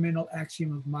fundamental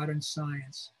axiom of modern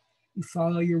science. You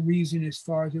follow your reason as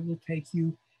far as it will take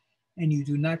you, and you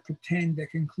do not pretend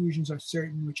that conclusions are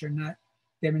certain which are not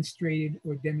demonstrated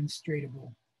or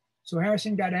demonstratable. So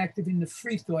Harrison got active in the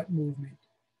free thought movement,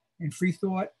 and free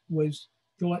thought was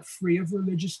thought free of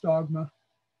religious dogma.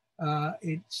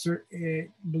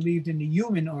 It believed in the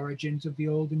human origins of the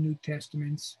Old and New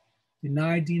Testaments,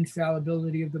 denied the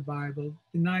infallibility of the Bible,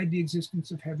 denied the existence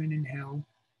of heaven and hell,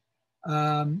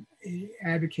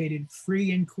 advocated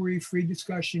free inquiry, free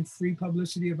discussion, free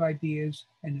publicity of ideas,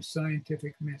 and the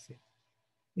scientific method.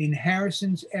 In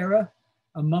Harrison's era,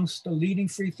 amongst the leading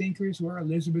free thinkers were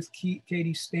Elizabeth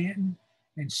Cady Stanton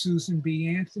and Susan B.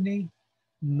 Anthony,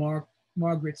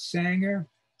 Margaret Sanger,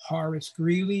 Horace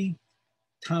Greeley,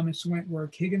 Thomas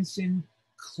Wentworth Higginson,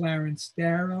 Clarence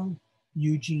Darrow,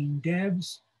 Eugene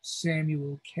Debs,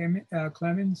 Samuel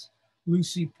Clemens,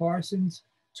 Lucy Parsons,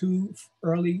 two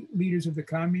early leaders of the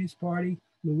Communist Party,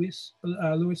 Louis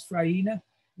Freina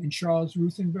and Charles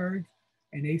Ruthenberg,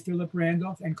 and A. Philip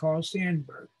Randolph and Carl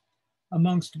Sandburg.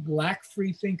 Amongst Black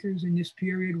free thinkers in this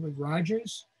period were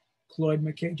Rogers,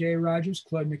 J. Rogers,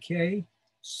 Claude McKay,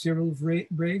 Cyril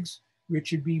Briggs,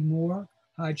 Richard B. Moore,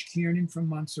 Hodge Kiernan from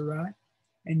Montserrat,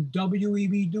 and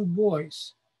W.E.B. Du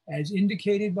Bois, as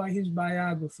indicated by his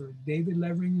biographer, David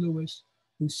Levering Lewis,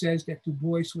 who says that Du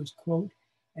Bois was, quote,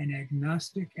 an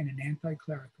agnostic and an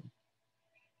anti-clerical.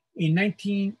 In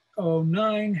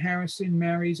 1909, Harrison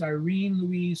marries Irene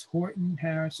Louise Horton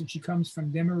Harrison. She comes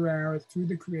from Demerara through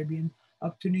the Caribbean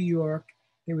up to New York.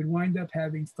 They would wind up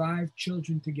having 5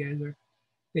 children together.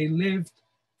 They lived,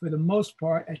 for the most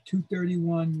part, at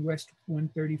 231 West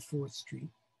 134th Street.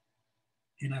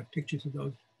 And I have pictures of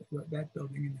that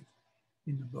building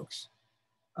in the books.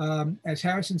 As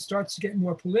Harrison starts to get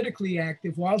more politically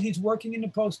active, while he's working in the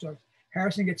post office,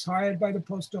 Harrison gets hired by the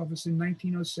post office in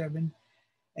 1907.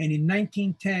 And in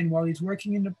 1910, while he's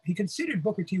working he considered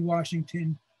Booker T.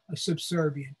 Washington a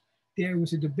subservient. There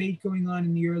was a debate going on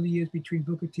in the early years between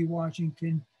Booker T.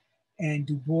 Washington and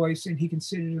Du Bois, and he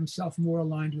considered himself more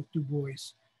aligned with Du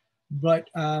Bois. But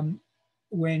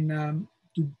when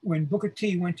Booker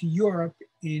T. went to Europe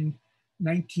in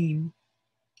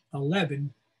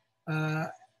 1911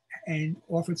 and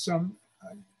offered some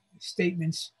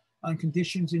statements on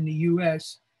conditions in the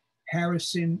US,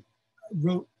 Harrison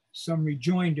wrote some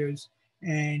rejoinders,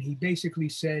 and he basically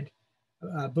said,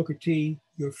 Booker T.,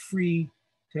 you're free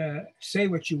to say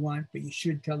what you want, but you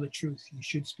should tell the truth. You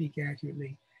should speak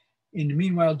accurately. In the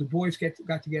meanwhile, Du Bois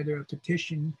got together a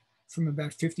petition from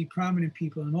about 50 prominent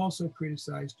people and also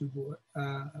criticized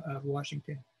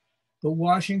Washington. But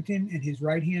Washington and his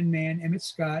right-hand man, Emmett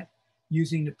Scott,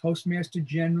 using the Postmaster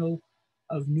General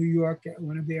of New York,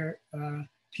 one of their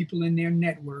people in their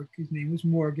network, his name was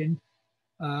Morgan,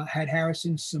 had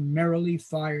Harrison summarily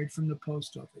fired from the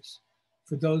post office.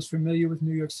 For those familiar with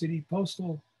New York City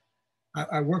Postal,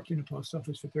 I worked in the post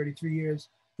office for 33 years.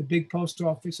 The big post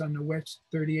office on the West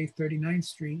 38th, 39th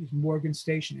Street is Morgan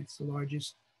Station. It's the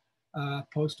largest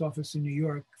post office in New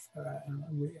York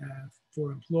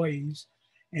for employees.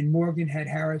 And Morgan had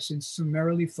Harrison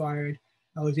summarily fired.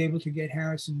 I was able to get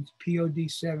Harrison's Ph.D.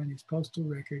 7, his postal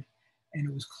record, and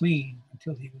it was clean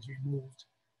until he was removed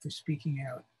for speaking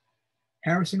out.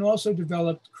 Harrison also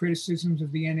developed criticisms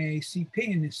of the NAACP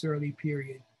in this early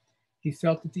period. He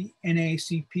felt that the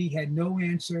NAACP had no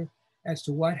answer as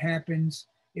to what happens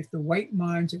if the white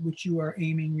minds at which you are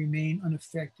aiming remain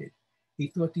unaffected. He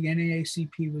thought the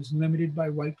NAACP was limited by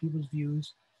white people's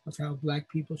views of how Black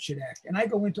people should act. And I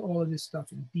go into all of this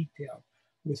stuff in detail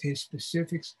with his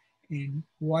specifics and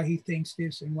why he thinks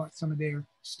this and what some of their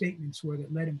statements were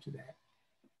that led him to that.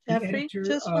 Jeffrey,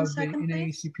 just one second,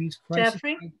 please. NAACP's crisis.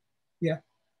 Jeffrey? Yeah.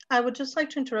 I would just like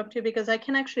to interrupt you because I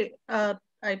can actually,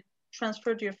 I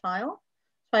transferred your file.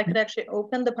 So I could actually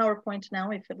open the PowerPoint now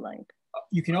if you'd like.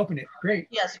 You can open it. Great.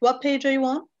 Yes. What page are you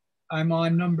on? I'm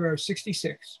on number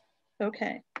 66.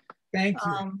 Okay. Thank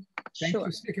you. Thanks Sure.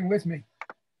 for sticking with me.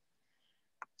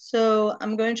 So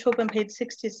I'm going to open page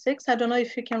 66. I don't know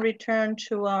if you can return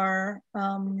to our... Yeah,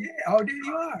 oh, there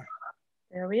you are.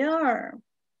 There we are.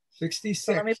 66.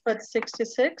 So let me put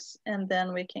 66 and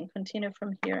then we can continue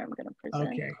from here. I'm going to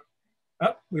present. Okay.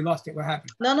 Oh, we lost it. What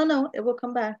happened? No. It will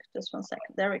come back. Just 1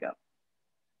 second. There we go.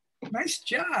 Nice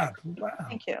job. Wow.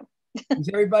 Thank you. Is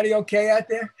everybody okay out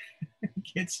there?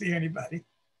 Can't see anybody.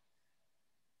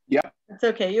 Yeah. It's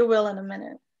okay. You will in a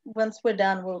minute. Once we're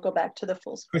done, we'll go back to the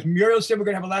full screen. Because Muriel said we're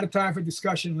going to have a lot of time for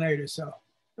discussion later. So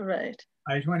right.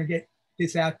 I just want to get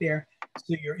this out there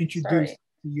so you're introduced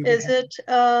to you.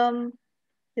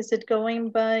 Is it going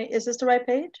by, is this the right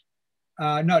page?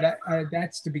 No,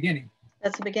 that's the beginning.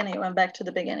 That's the beginning. It went back to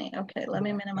the beginning. Okay, let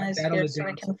me minimize That'll here so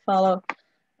I can follow.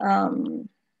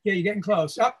 Yeah, you're getting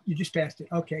close. Oh, you just passed it.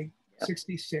 Okay, yep.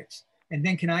 66. And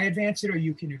then can I advance it or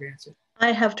you can advance it?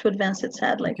 I have to advance it,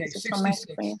 sadly. Okay, it's on my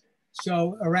screen.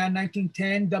 So around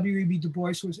 1910, W.E.B. Du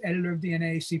Bois was editor of the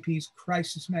NAACP's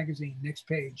Crisis magazine. Next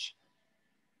page.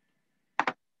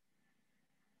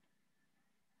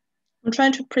 I'm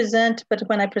trying to present, but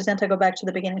when I present, I go back to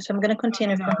the beginning. So I'm going to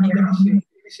continue from here. Let me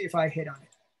see if I hit on it.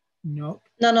 Nope.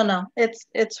 No.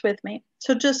 It's with me.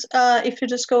 So just if you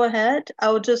just go ahead,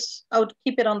 I would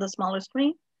keep it on the smaller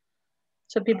screen,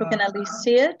 so people can at least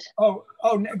see it. Oh,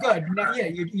 good. Now, yeah,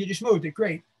 you just moved it.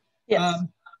 Great. Yes.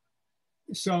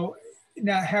 So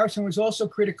now Harrison was also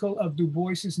critical of Du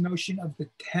Bois's notion of the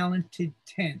talented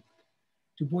tenth.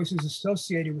 Du Bois is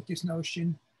associated with this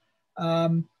notion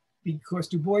because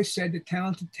Du Bois said the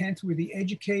talented tenth were the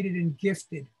educated and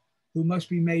gifted who must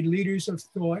be made leaders of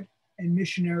thought and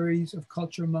missionaries of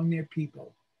culture among their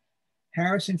people.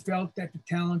 Harrison felt that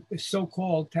the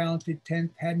so-called talented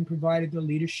tenth hadn't provided the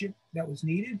leadership that was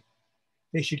needed.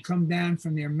 They should come down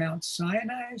from their Mount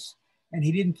Sinai's, and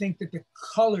he didn't think that the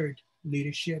colored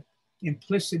leadership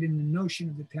implicit in the notion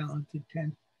of the talented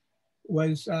tenth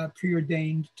was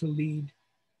preordained to lead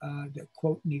the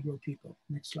quote Negro people.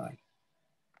 Next slide.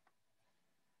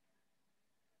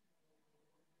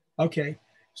 Okay.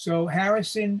 So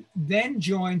Harrison then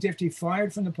joins, after he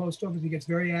fired from the post office, he gets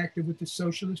very active with the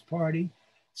Socialist Party.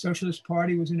 Socialist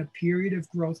Party was in a period of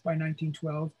growth by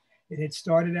 1912. It had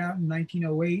started out in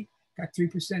 1908, got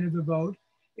 3% of the vote.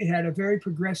 It had a very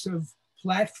progressive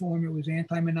platform. It was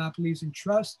anti-monopolies and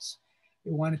trusts.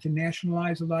 It wanted to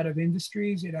nationalize a lot of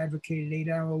industries. It advocated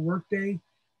 8-hour workday,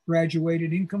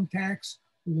 graduated income tax,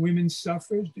 women's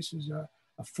suffrage. This was a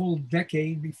full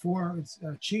decade before it's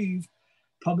achieved.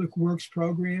 Public works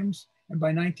programs, and by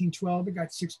 1912, it got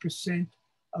 6%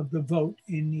 of the vote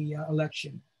in the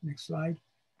election. Next slide.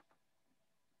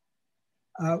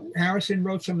 Harrison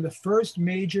wrote some of the first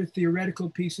major theoretical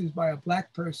pieces by a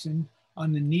Black person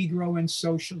on the Negro and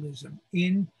socialism.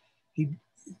 He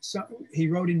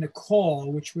wrote in The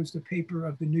Call, which was the paper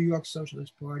of the New York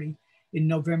Socialist Party. In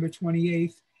November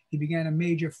 28th, he began a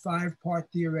major 5-part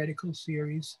theoretical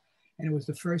series, and it was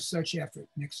the first such effort.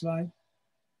 Next slide.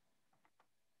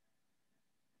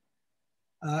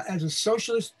 As a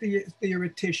socialist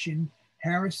theoretician,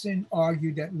 Harrison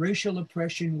argued that racial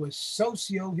oppression was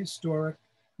socio-historic,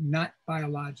 not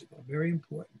biological. Very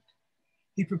important.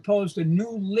 He proposed a new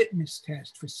litmus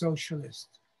test for socialists,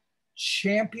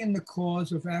 championed the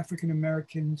cause of African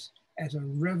Americans as a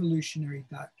revolutionary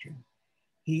doctrine.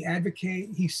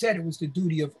 He said it was the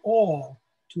duty of all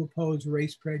to oppose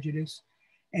race prejudice,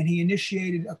 and he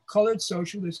initiated a colored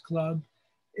socialist club.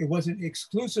 It wasn't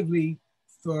exclusively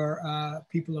for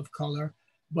people of color,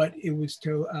 but it was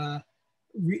to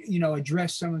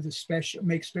address some of the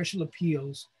make special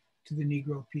appeals to the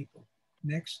Negro people.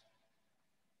 Next.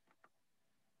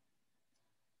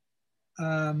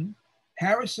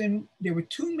 Harrison, there were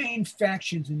two main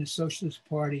factions in the Socialist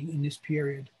Party in this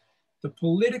period, the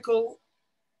political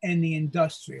and the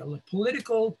industrial. The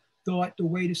political thought the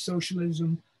way to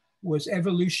socialism was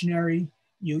evolutionary.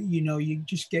 You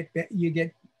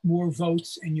get more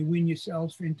votes and you win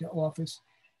yourself into office.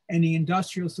 And the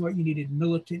industrial thought you needed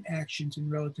militant actions and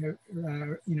relative,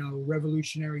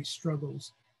 revolutionary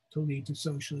struggles to lead to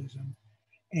socialism.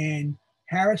 And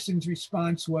Harrison's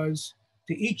response was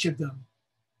to each of them,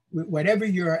 whatever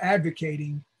you're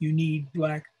advocating, you need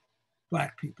black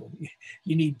people.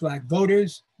 You need Black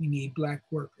voters, you need Black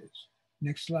workers.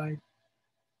 Next slide.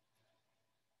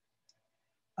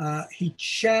 He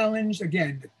challenged,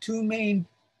 again, the two main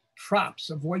props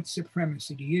of white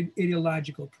supremacy, the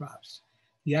ideological props.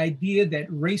 The idea that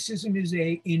racism is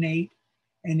innate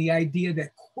and the idea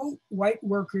that, quote, white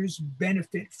workers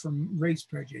benefit from race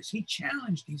prejudice. He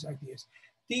challenged these ideas.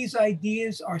 These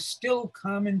ideas are still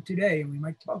common today, and we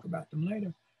might talk about them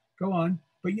later. Go on.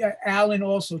 But yeah, Allen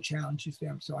also challenges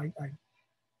them. So I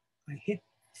hit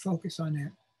focus on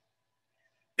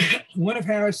that. One of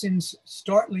Harrison's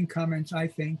startling comments, I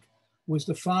think, was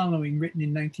the following, written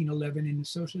in 1911 in the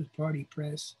Socialist Party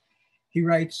press. He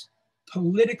writes,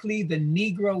 "Politically, the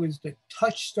Negro is the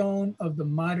touchstone of the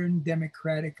modern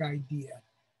democratic idea.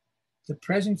 The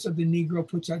presence of the Negro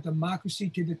puts our democracy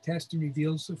to the test and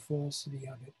reveals the falsity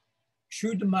of it.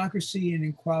 True democracy and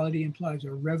equality implies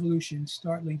a revolution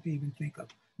startling to even think of."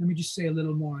 Let me just say a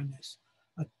little more on this.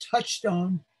 A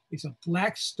touchstone is a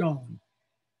black stone.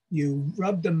 You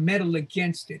rub the metal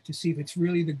against it to see if it's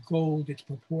really the gold it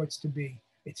purports to be.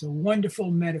 It's a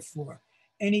wonderful metaphor.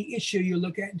 Any issue you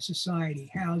look at in society,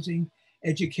 housing,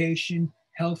 education,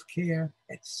 healthcare,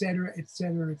 et cetera, et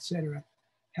cetera, et cetera.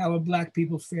 How are Black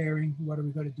people faring? What are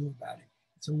we going to do about it?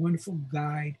 It's a wonderful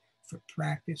guide for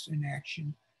practice and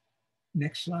action.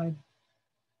 Next slide.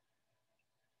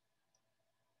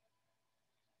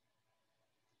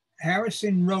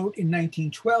 Harrison wrote in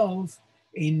 1912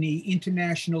 in the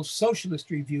International Socialist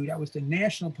Review, that was the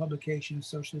national publication of the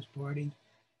Socialist Party,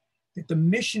 that the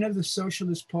mission of the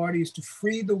Socialist Party is to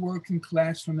free the working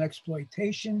class from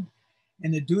exploitation,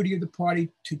 and the duty of the party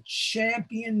to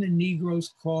champion the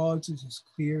Negro's cause is as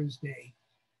clear as day.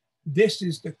 This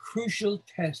is the crucial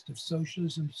test of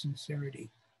socialism's sincerity.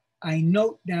 I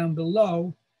note down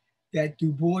below that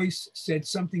Du Bois said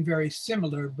something very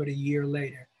similar, but a year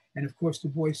later. And of course, Du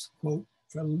Bois' quote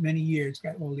for many years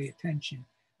got all the attention,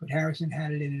 but Harrison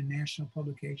had it in a national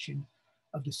publication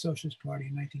of the Socialist Party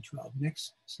in 1912.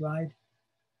 Next slide.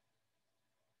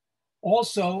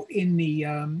 Also in the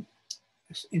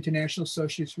International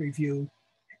Socialist Review,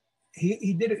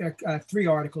 he did 3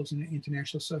 articles in the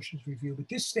International Socialist Review, but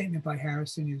this statement by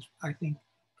Harrison is, I think,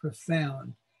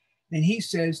 profound. And he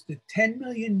says the 10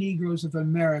 million Negroes of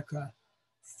America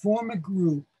form a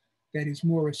group that is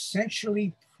more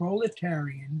essentially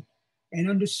proletarian, and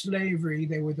under slavery,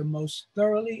 they were the most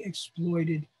thoroughly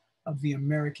exploited of the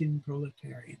American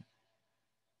proletarian.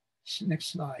 Next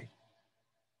slide.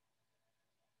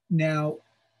 Now,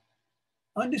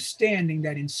 understanding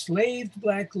that enslaved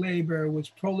Black labor was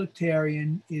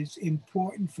proletarian is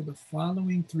important for the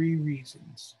following 3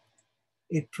 reasons.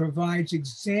 It provides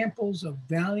examples of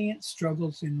valiant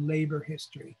struggles in labor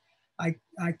history. I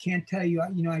can't tell you,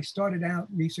 I started out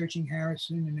researching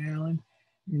Harrison and Allen,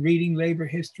 and reading labor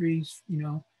histories,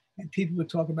 and people would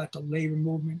talk about the labor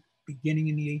movement beginning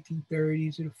in the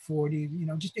 1830s or the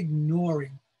 40s, just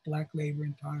ignoring Black labor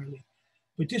entirely.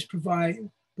 But this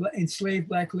enslaved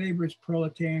Black labor as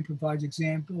proletarian provides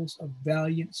examples of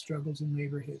valiant struggles in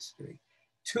labor history.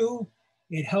 2,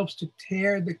 it helps to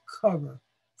tear the cover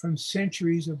from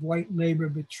centuries of white labor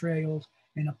betrayals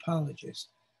and apologists.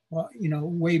 Well,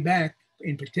 way back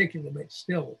in particular, but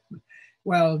still,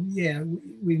 well, yeah,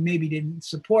 we maybe didn't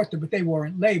support them, but they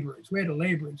weren't laborers. We're the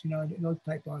laborers, those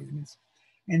type of arguments.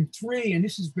 And 3, and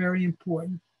this is very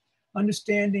important,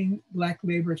 understanding Black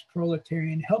labor as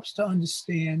proletarian helps to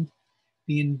understand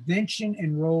the invention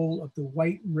and role of the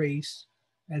white race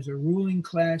as a ruling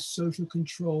class social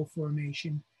control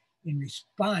formation in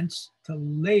response to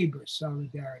labor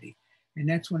solidarity. And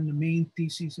that's one of the main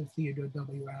theses of Theodore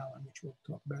W. Allen, which we'll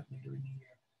talk about later in the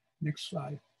year. Next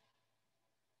slide.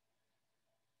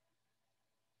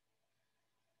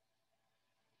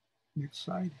 Next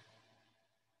slide.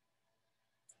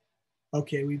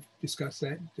 Okay, we've discussed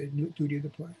that, the duty of the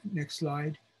party. Next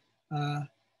slide.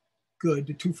 Good,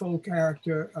 the twofold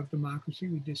character of democracy,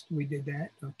 we did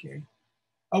that, okay.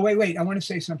 Oh, wait, I want to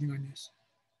say something on this.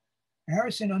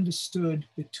 Harrison understood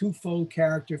the twofold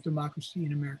character of democracy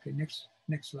in America.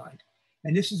 Next slide.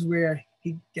 And this is where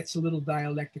he gets a little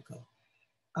dialectical.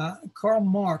 Karl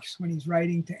Marx, when he's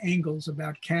writing to Engels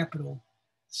about capital,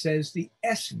 says the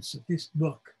essence of this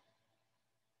book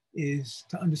is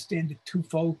to understand the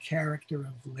twofold character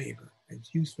of labor,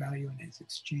 as use value and as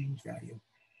exchange value.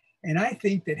 And I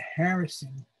think that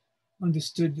Harrison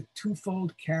understood the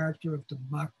twofold character of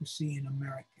democracy in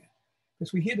America,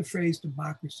 because we hear the phrase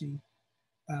democracy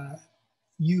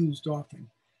used often.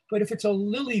 But if it's a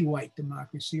lily white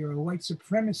democracy or a white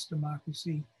supremacist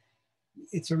democracy,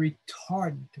 it's a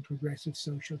retardant to progressive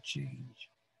social change.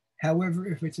 However,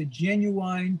 if it's a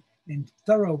genuine and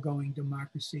thoroughgoing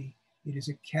democracy, it is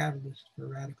a catalyst for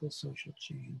radical social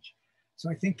change. So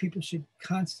I think people should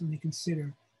constantly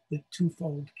consider the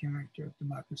twofold character of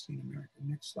democracy in America.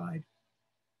 Next slide.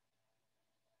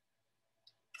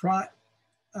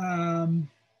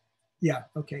 Yeah,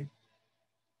 okay.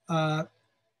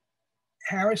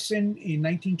 Harrison in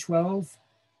 1912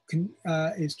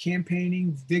 is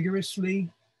campaigning vigorously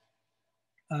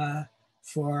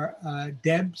for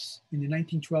Debs in the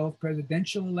 1912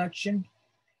 presidential election.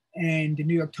 And the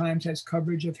New York Times has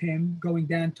coverage of him going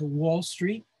down to Wall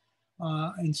Street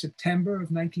in September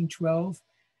of 1912,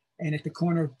 and at the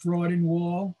corner of Broad and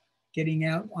Wall, getting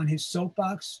out on his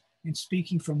soapbox and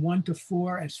speaking from 1 to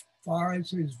 4 as far as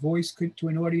his voice could, to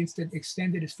an audience that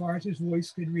extended as far as his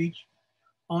voice could reach,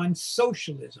 on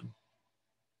socialism.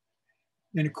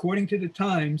 And according to the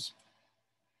Times,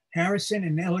 Harrison,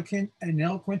 an eloquent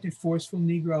and forceful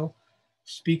Negro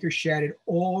speaker, shattered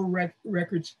all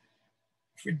records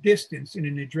for distance in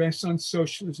an address on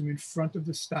socialism in front of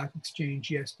the stock exchange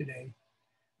yesterday.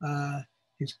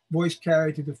 His voice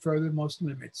carried to the furthermost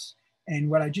limits. And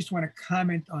what I just want to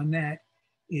comment on that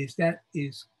is,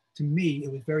 to me,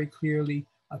 it was very clearly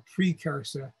a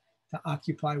precursor to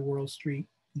Occupy Wall Street,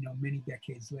 many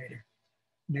decades later.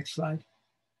 Next slide.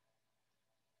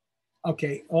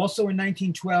 Okay, also in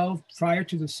 1912, prior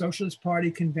to the Socialist Party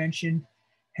convention,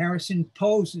 Harrison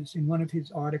poses in one of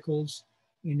his articles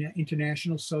in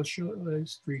International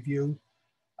Socialist Review,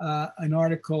 an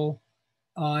article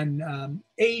on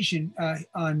Asian,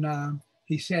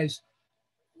 he says,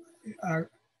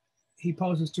 he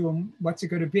poses to him, what's it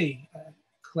going to be?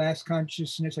 Class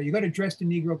consciousness, are you going to address the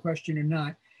Negro question or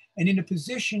not? And in a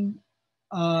position,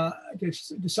 the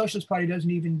Socialist Party doesn't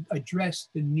even address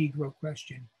the Negro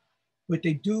question, but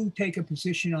they do take a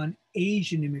position on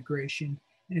Asian immigration,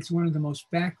 and it's one of the most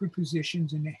backward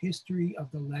positions in the history of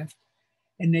the left.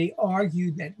 And they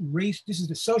argue that race, this is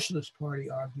the Socialist Party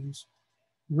argues,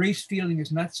 race feeling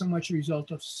is not so much a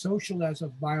result of social as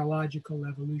of biological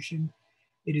evolution.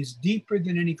 It is deeper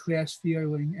than any class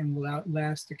feeling and will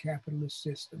outlast the capitalist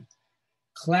system.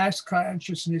 Class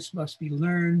consciousness must be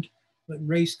learned, but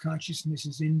race consciousness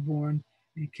is inborn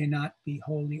and cannot be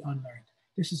wholly unlearned.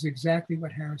 This is exactly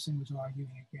what Harrison was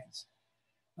arguing against.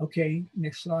 Okay,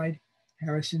 next slide.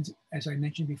 Harrison's, as I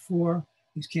mentioned before,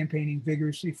 he's campaigning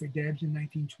vigorously for Debs in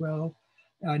 1912.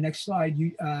 Next slide.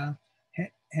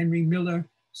 Henry Miller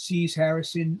sees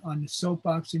Harrison on the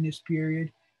soapbox in this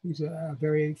period. He's a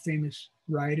very famous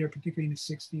writer, particularly in the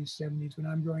 60s, 70s, when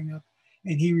I'm growing up.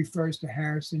 And he refers to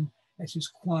Harrison as his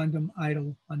quantum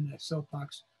idol on the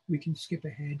soapbox. We can skip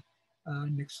ahead.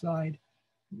 Next slide.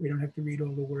 We don't have to read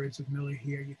all the words of Miller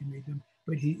here. You can read them.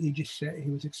 But he just said he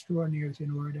was extraordinary as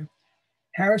an orator.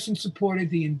 Harrison supported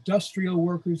the industrial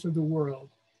workers of the world.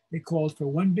 They called for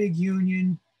one big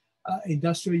union,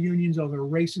 industrial unions over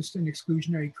racist and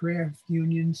exclusionary craft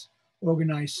unions,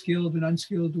 organized skilled and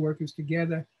unskilled workers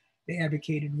together. They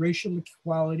advocated racial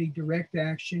equality, direct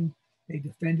action. They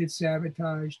defended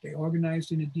sabotage. They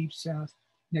organized in the Deep South.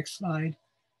 Next slide.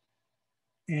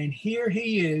 And here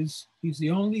he is. He's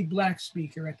the only Black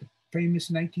speaker at the famous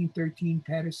 1913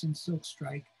 Patterson Silk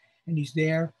Strike. And he's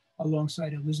there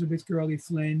alongside Elizabeth Gurley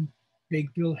Flynn,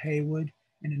 Big Bill Haywood,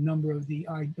 and a number of the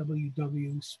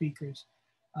IWW speakers.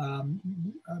 A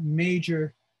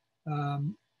major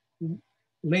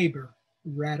labor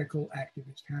radical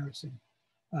activist, Harrison.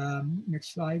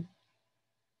 Next slide.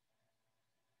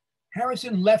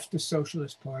 Harrison left the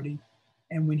Socialist Party,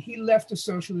 and when he left the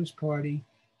Socialist Party,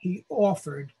 he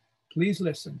offered, please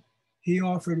listen, he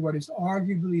offered what is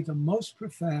arguably the most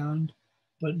profound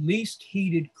but least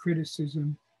heeded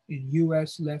criticism in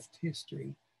US left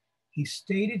history. He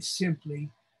stated simply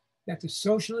that the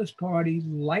Socialist Party,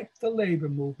 like the labor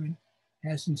movement,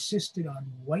 has insisted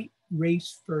on white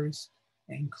race first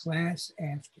and class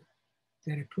after,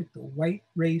 that it put the white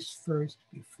race first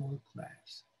before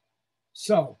class.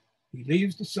 So he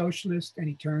leaves the socialist and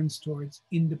he turns towards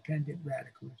independent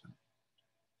radicalism.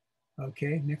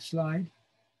 Okay, next slide.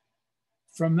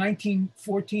 From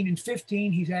 1914 and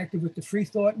 15, he's active with the free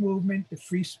thought movement, the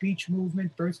free speech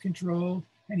movement, birth control,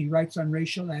 and he writes on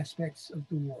racial aspects of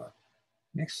the war.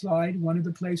 Next slide. One of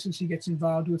the places he gets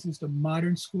involved with is the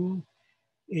Modern School.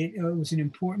 It was an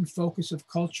important focus of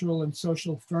cultural and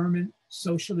social ferment,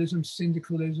 socialism,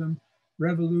 syndicalism,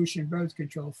 revolution, birth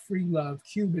control, free love,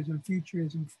 cubism,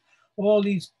 futurism. All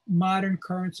these modern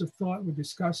currents of thought were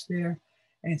discussed there.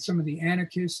 And some of the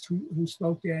anarchists who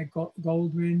spoke there,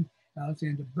 Goldman,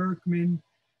 Alexander Berkman,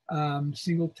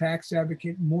 single tax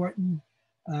advocate Morton,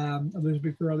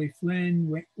 Elizabeth Gurley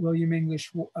Flynn, William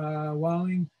English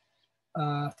Walling,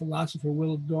 philosopher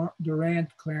Will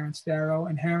Durant, Clarence Darrow,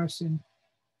 and Harrison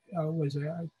was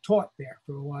taught there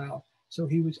for a while. So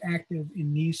he was active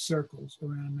in these circles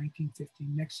around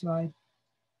 1915. Next slide.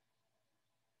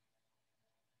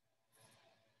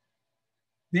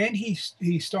 Then he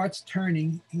starts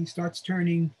turning by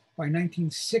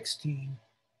 1916,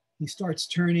 he starts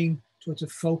turning towards a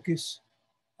focus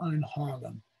on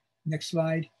Harlem. Next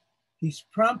slide. He's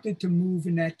prompted to move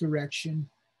in that direction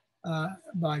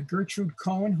by Gertrude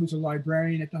Cohen, who's a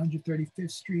librarian at the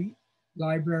 135th Street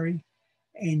Library,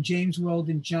 and James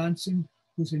Weldon Johnson,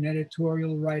 who's an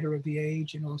editorial writer of The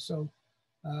Age and also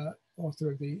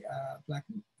author of the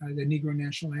Negro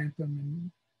National Anthem,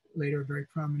 and later a very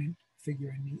prominent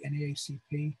figure in the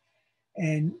NAACP.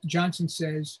 And Johnson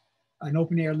says, an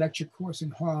open-air lecture course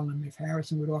in Harlem, if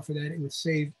Harrison would offer that, it would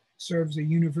serve as a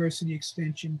university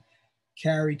extension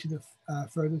carried to the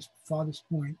farthest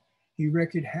point. He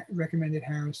recommended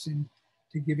Harrison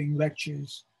to giving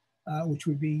lectures, which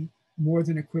would be more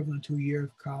than equivalent to a year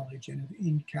of college and of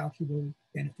incalculable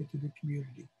benefit to the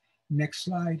community. Next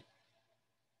slide.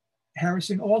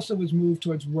 Harrison also was moved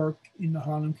towards work in the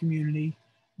Harlem community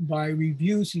by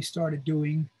reviews he started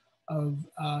doing of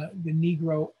the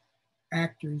Negro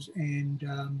actors and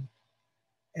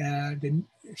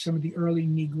some of the early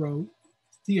Negro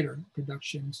theater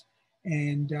productions.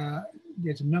 And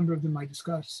there's a number of them I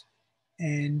discuss.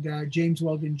 And James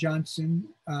Weldon Johnson,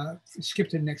 skip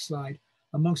to the next slide.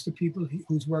 Amongst the people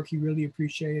whose work he really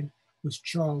appreciated was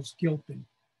Charles Gilpin.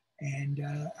 And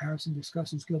Harrison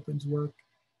discusses Gilpin's work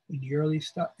in the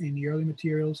early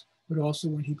materials, but also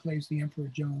when he plays the Emperor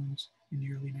Jones in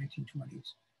the early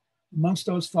 1920s. Amongst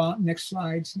those, next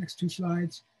two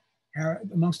slides,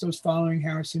 amongst those following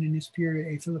Harrison in this period,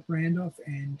 A. Philip Randolph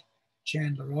and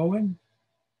Chandler Owen.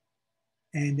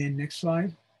 And then next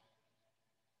slide.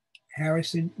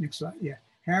 Harrison, next slide, yeah.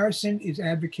 Harrison is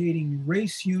advocating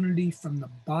race unity from the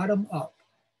bottom up.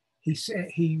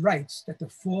 He writes that the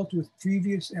fault with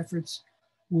previous efforts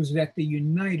was that the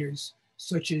uniters,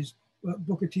 such as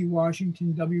Booker T.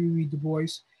 Washington, W. E. Du Bois,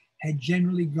 had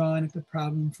generally gone at the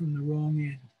problem from the wrong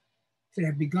end. They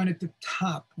had begun at the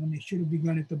top when they should have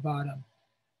begun at the bottom.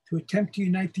 To attempt to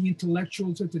unite the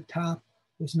intellectuals at the top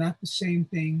was not the same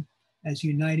thing as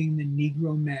uniting the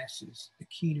Negro masses, the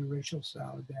key to racial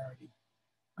solidarity.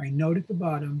 I note at the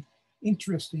bottom,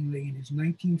 interestingly, in his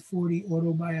 1940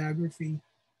 autobiography,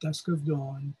 Dusk of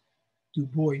Dawn, Du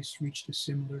Bois reached a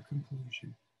similar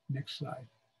conclusion. Next slide.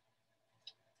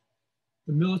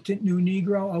 The Militant New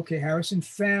Negro. Okay, Harrison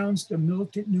founds the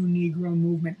Militant New Negro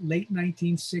movement late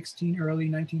 1916, early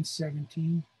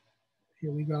 1917.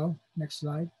 Here we go. Next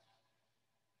slide.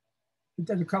 He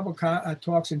does a couple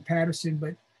talks in Patterson,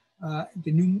 but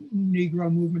the New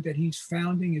Negro movement that he's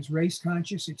founding is race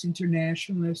conscious, it's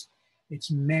internationalist,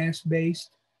 it's mass-based,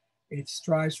 it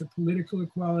strives for political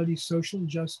equality, social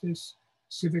justice,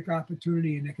 civic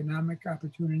opportunity, and economic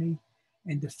opportunity,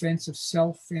 and defense of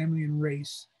self, family, and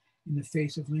race in the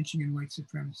face of lynching and white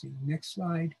supremacy. Next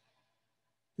slide.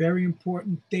 Very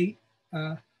important date.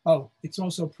 It's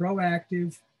also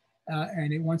proactive,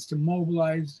 and it wants to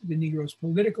mobilize the Negroes'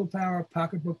 political power,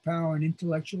 pocketbook power, and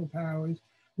intellectual powers,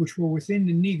 which were within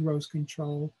the Negroes'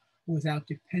 control without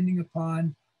depending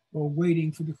upon or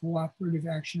waiting for the cooperative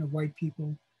action of white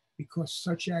people, because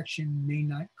such action may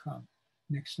not come.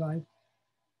 Next slide.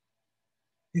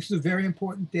 This is a very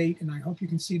important date, and I hope you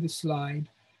can see the slide,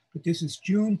 but this is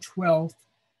June 12th,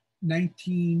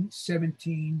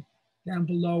 1917. Down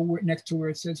below, next to where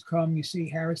it says come, you see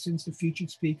Harrison's the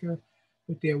featured speaker,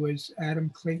 but there was Adam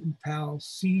Clayton Powell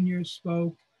Sr.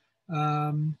 spoke.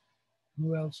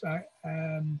 Who else?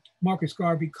 Marcus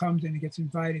Garvey comes and gets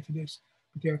invited to this,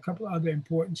 but there are a couple of other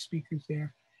important speakers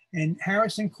there. And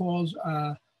Harrison calls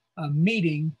a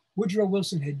meeting. Woodrow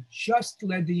Wilson had just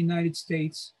led the United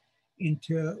States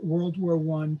into World War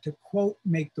I to, quote,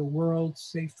 make the world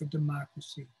safe for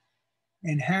democracy.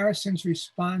 And Harrison's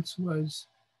response was,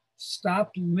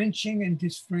 stop lynching and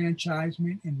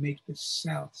disfranchisement and make the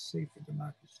South safe for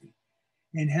democracy.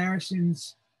 And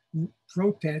Harrison's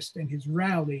protest and his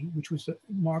rally, which was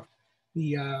marked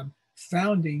the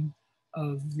founding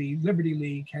of the Liberty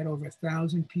League, had over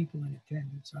 1,000 people in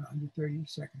attendance on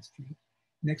 132nd Street.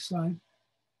 Next slide.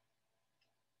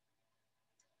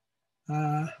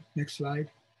 Next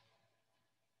slide.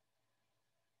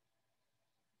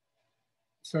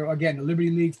 So again, the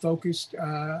Liberty League focused.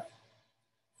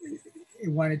 It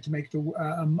wanted to make a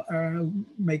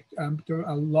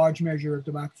large measure of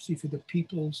democracy for the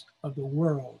peoples of the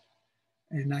world,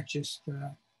 and not just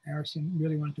Harrison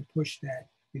really wanted to push that.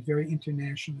 He's very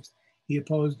internationalist. He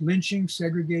opposed lynching,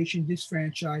 segregation,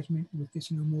 disfranchisement with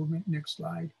this new movement. Next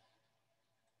slide.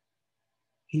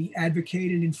 He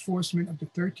advocated enforcement of the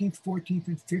 13th, 14th,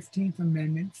 and 15th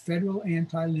Amendment, federal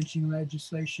anti-lynching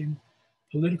legislation,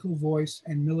 political voice,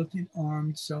 and militant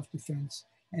armed self-defense.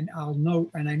 And I'll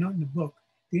note, and I note in the book,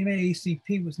 the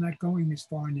NAACP was not going this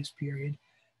far in this period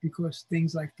because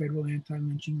things like federal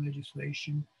anti-lynching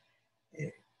legislation,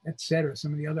 et cetera,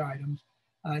 some of the other items,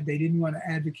 They didn't want to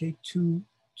advocate too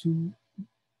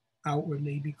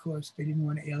outwardly because they didn't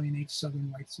want to alienate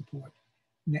Southern white support.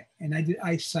 And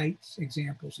I cite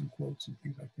examples and quotes and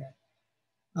things like that.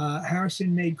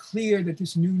 Harrison made clear that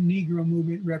this new Negro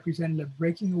movement represented a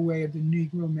breaking away of the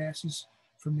Negro masses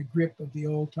from the grip of the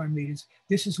old-time leaders.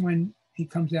 This is when he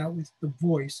comes out with The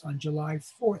Voice on July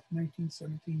 4th,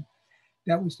 1917.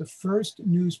 That was the first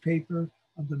newspaper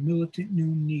of the militant new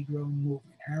Negro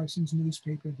movement. Harrison's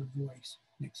newspaper, The Voice.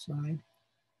 Next slide.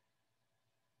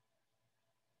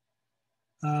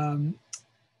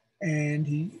 And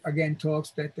he again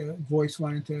talks that the Voice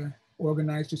wanted to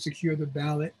organize to secure the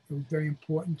ballot. It was very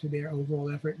important to their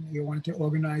overall effort. And they wanted to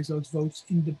organize those votes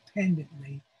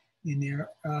independently in their,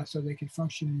 so they could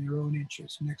function in their own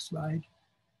interests. Next slide.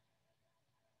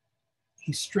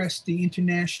 He stressed the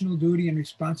international duty and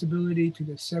responsibility to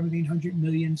the 1,700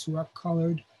 millions who are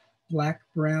colored, black,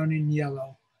 brown, and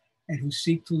yellow, and who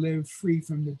seek to live free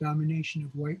from the domination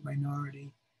of white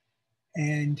minority.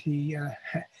 And he,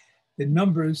 the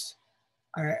numbers,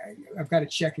 I've got to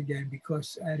check again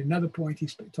because at another point he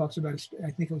talks about,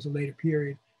 I think it was a later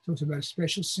period, talks about a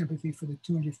special sympathy for the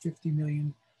 250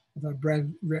 million of our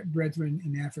brethren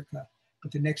in Africa.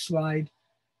 But the next slide,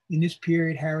 in this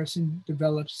period, Harrison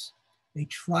develops a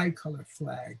tricolor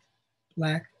flag,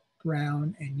 black,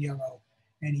 brown, and yellow.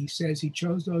 And he says he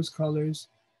chose those colors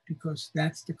because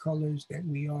that's the colors that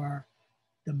we are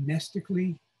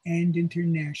domestically and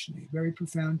internationally. Very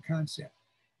profound concept.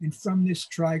 And from this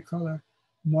tricolor,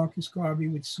 Marcus Garvey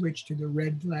would switch to the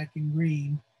red, black, and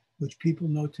green, which people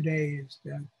know today as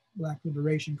the Black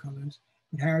liberation colors.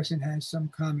 But Harrison has some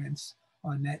comments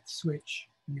on that switch,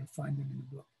 and you'll find them in the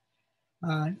book.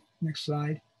 Next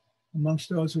slide. Amongst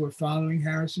those who were following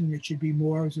Harrison, Richard B.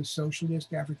 Moore was a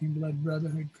socialist, African Blood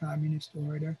Brotherhood, communist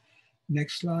orator.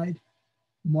 Next slide.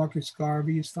 Marcus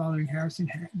Garvey is following Harrison.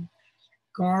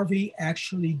 Garvey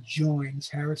actually joins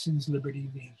Harrison's Liberty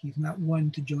League. He's not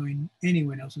one to join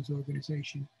anyone else's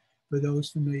organization, for those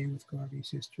familiar with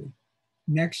Garvey's history.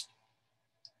 Next,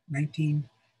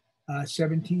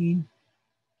 1917,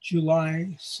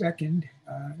 July 2nd,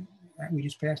 we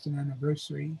just passed an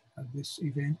anniversary of this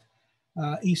event.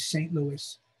 East St.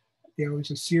 Louis, there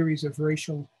was a series of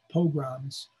racial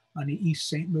pogroms on the East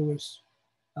St. Louis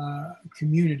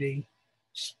community,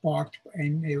 sparked,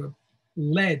 and they were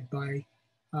led by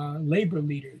labor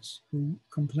leaders who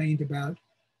complained about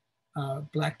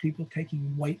Black people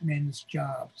taking white men's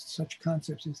jobs, such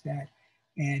concepts as that.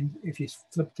 And if you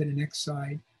flip to the next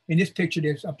slide, in this picture,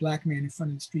 there's a Black man in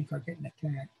front of the streetcar getting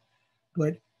attacked.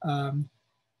 But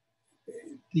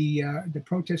the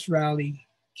protest rally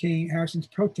came, Harrison's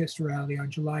protest rally on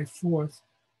July 4th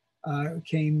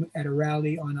came at a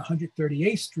rally on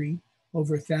 138th Street,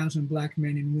 over 1,000 Black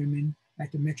men and women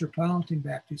at the Metropolitan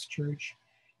Baptist Church.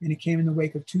 And it came in the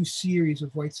wake of two series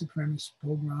of white supremacist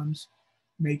pogroms,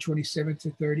 May 27th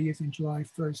to 30th and July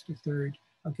 1st to 3rd,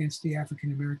 against the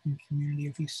African-American community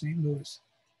of East St. Louis.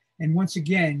 And once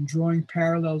again, drawing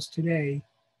parallels today,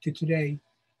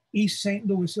 East St.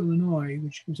 Louis, Illinois,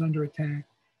 which was under attack,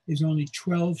 is only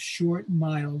 12 short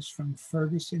miles from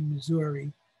Ferguson,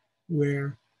 Missouri,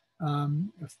 where a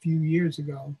few years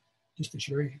ago, just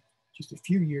a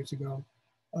few years ago,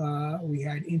 we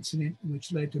had incident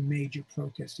which led to major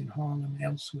protests in Harlem and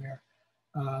elsewhere.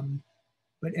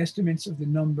 But estimates of the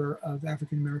number of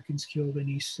African Americans killed in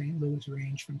East St. Louis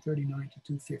range from 39 to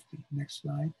 250. Next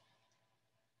slide.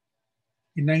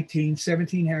 In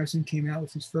 1917, Harrison came out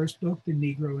with his first book, The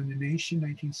Negro in the Nation,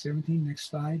 1917. Next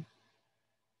slide.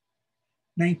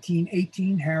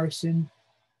 1918, Harrison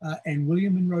and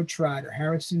William Monroe Trotter.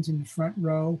 Harrison's in the front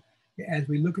row. As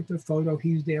we look at the photo,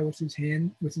 he's there with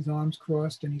his arms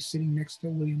crossed, and he's sitting next to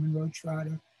William Monroe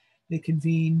Trotter. They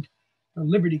convened a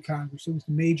Liberty Congress. It was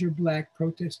a major Black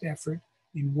protest effort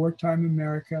in wartime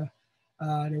America.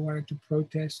 They wanted to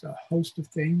protest a host of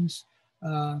things,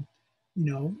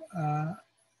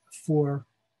 for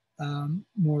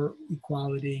more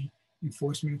equality,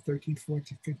 enforcement of 13th,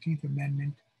 14th, 15th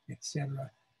Amendment,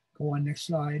 etc. Go on, next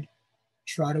slide.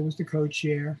 Trotter was the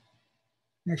co-chair.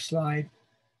 Next slide.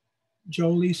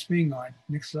 Jolie Spingarn.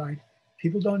 Next slide.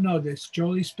 People don't know this.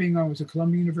 Jolie Spingarn was a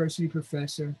Columbia University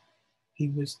professor. He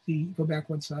was go back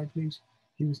one slide, please.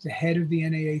 He was the head of the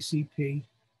NAACP.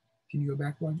 Can you go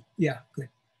back one? Yeah, good.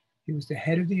 He was the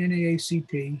head of the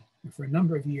NAACP for a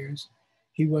number of years.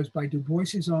 He was, by Du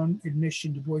Bois's own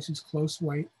admission, Du Bois's closest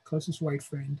white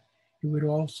friend. He would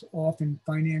also often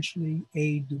financially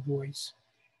aid Du Bois.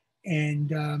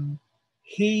 And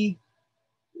he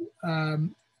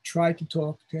tried to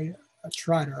talk to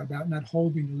Trotter about not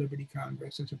holding the Liberty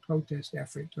Congress as a protest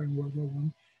effort during World War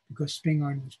I, because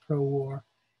Spingarn was pro-war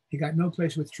He got no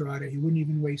place with Trotter. He wouldn't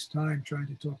even waste time trying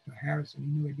to talk to Harrison. He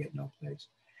knew he'd get no place.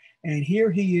 And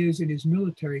here he is in his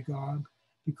military garb,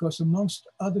 because amongst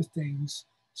other things,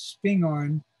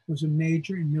 Spingarn was a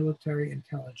major in military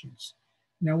intelligence.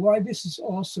 Now, why this is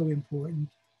also important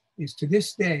is, to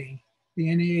this day, the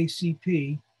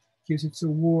NAACP gives its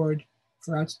award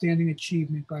for outstanding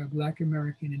achievement by a Black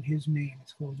American in his name.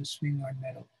 It's called the Spingarn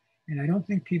Medal. And I don't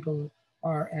think people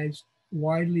are as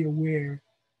widely aware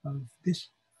of this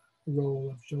role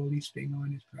of Jolie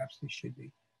Spingarn as perhaps they should be.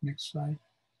 Next slide.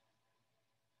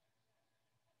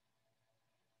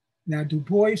 Now, Du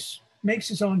Bois makes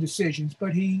his own decisions,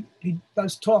 but he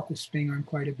does talk with Spingarn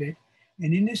quite a bit.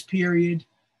 And in this period,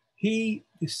 he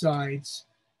decides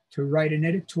to write an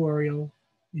editorial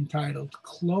entitled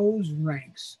Close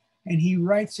Ranks. And he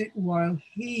writes it while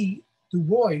he, Du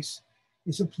Bois,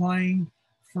 is applying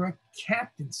for a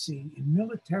captaincy in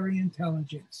military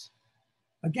intelligence.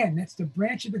 Again, that's the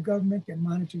branch of the government that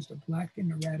monitors the Black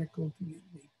and the radical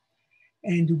community.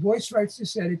 And Du Bois writes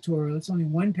this editorial. It's only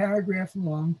one paragraph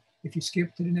long. If you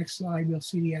skip to the next slide, you'll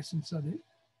see the essence of it.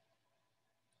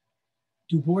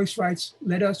 Du Bois writes,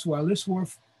 "Let us, while this war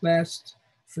lasts,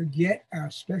 forget our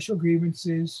special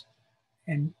grievances,"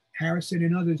 and Harrison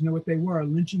and others know what they were: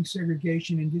 lynching,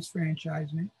 segregation, and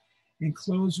disfranchisement, and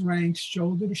close ranks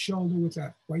shoulder to shoulder with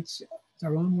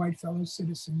our own white fellow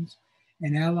citizens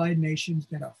and allied nations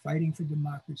that are fighting for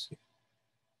democracy.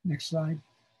 Next slide.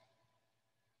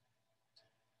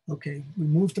 Okay, we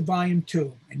move to volume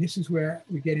 2, and this is where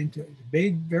we get into it. It's a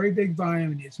big, very big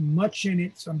volume, and there's much in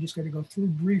it, so I'm just going to go through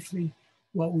briefly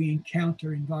what we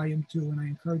encounter in volume 2, and I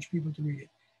encourage people to read it.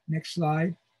 Next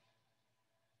slide.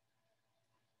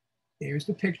 There's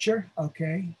the picture.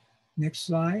 Okay, next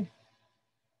slide.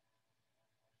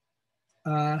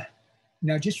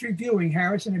 Now, just reviewing,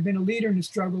 Harrison had been a leader in the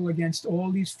struggle against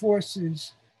all these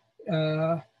forces,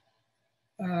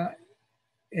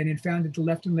 and had found that the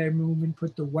left and labor movement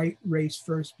put the white race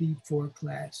first before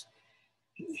class.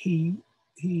 He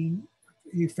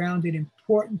found it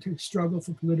important to struggle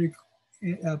for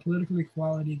political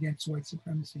equality against white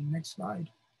supremacy. Next slide.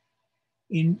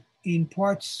 In the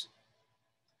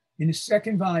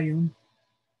second volume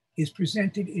is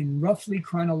presented in roughly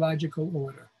chronological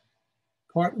order.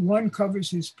 Part 1 covers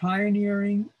his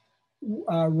pioneering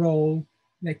role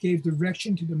that gave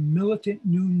direction to the militant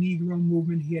New Negro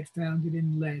movement he had founded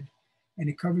and led, and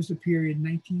it covers the period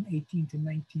 1918 to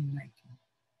 1919.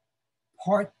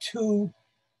 Part 2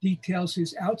 details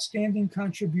his outstanding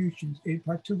contributions.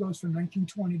 Part 2 goes from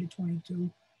 1920 to 22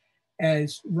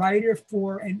 as writer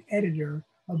for and editor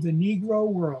of the Negro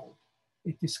World.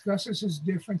 It discusses his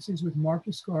differences with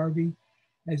Marcus Garvey,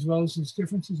 as well as his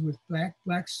differences with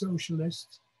black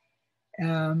socialists,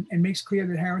 and makes clear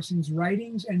that Harrison's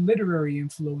writings and literary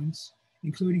influence,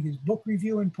 including his book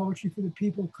review and Poetry for the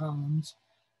People columns,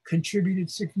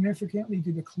 contributed significantly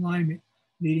to the climate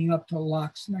leading up to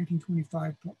Locke's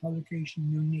 1925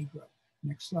 publication, New Negro.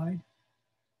 Next slide.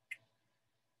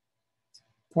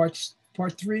 Part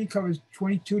 3 covers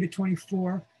 22 to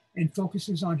 24 and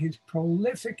focuses on his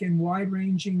prolific and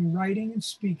wide-ranging writing and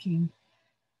speaking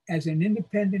as an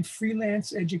independent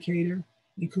freelance educator,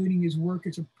 including his work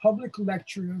as a public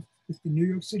lecturer with the New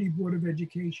York City Board of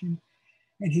Education,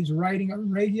 and his writing a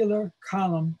regular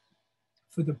column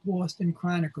for the Boston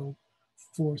Chronicle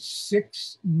for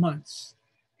 6 months.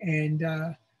 And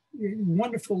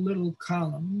wonderful little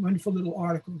column, wonderful little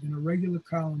articles in a regular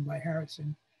column by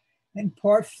Harrison. And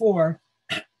part 4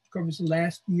 covers the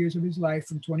last years of his life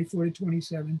from 24 to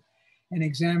 27 and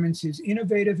examines his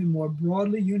innovative and more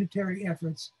broadly unitary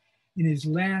efforts in his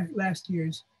last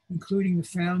years, including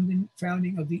the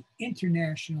founding of the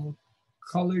International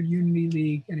Colored Unity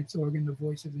League and its organ, the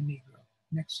Voice of the Negro.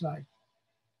 Next slide.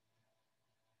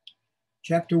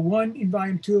 Chapter 1 in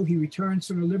volume 2, he returns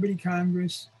from the Liberty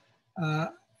Congress.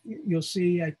 You'll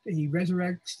see he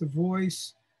resurrects the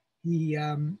voice.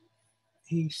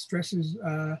 He stresses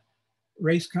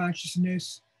race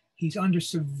consciousness. He's under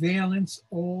surveillance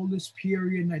all this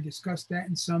period, and I discussed that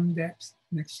in some depth.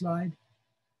 Next slide.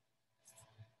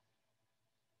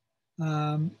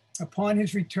 Upon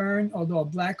his return, although a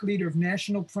Black leader of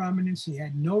national prominence, he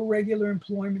had no regular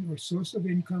employment or source of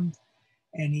income,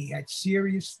 and he had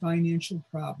serious financial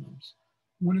problems.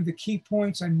 One of the key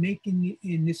points I'm making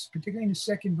in this, particularly in the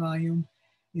second volume,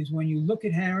 is when you look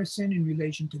at Harrison in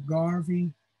relation to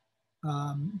Garvey,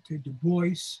 to Du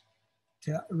Bois,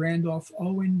 to Randolph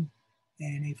Owen,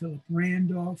 and A. Philip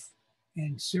Randolph,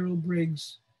 and Cyril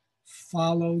Briggs,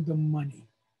 follow the money.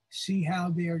 See how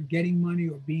they are getting money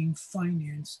or being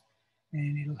financed,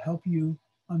 and it'll help you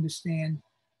understand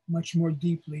much more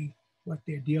deeply what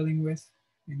they're dealing with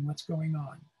and what's going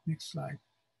on. Next slide.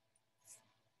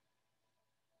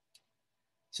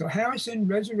 So Harrison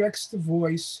resurrects the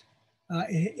voice.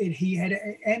 He had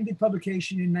ended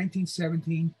publication in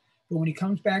 1917, but when he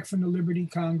comes back from the Liberty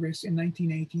Congress in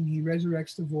 1918, he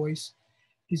resurrects the voice.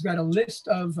 He's got a list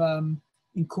of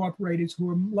incorporators who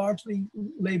are largely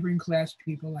laboring class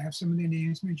people. I have some of their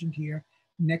names mentioned here.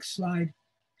 Next slide.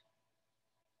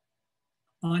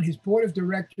 On his board of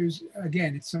directors,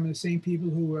 again, it's some of the same people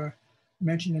who were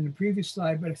mentioned in the previous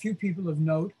slide, but a few people of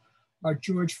note are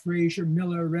George Fraser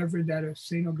Miller, Reverend at a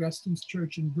St. Augustine's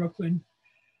Church in Brooklyn,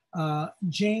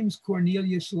 James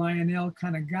Cornelius Lionel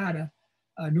Kanagata,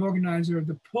 an organizer of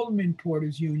the Pullman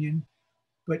Porters Union,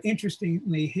 but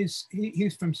interestingly, he's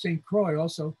from St. Croix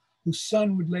also, whose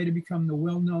son would later become the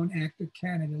well-known actor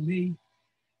Canada Lee,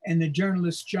 and the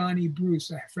journalist Johnny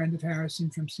Bruce, a friend of Harrison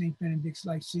from St. Benedict's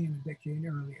Lyceum a decade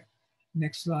earlier.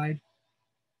 Next slide.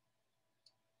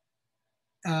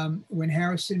 When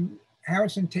Harrison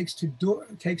takes to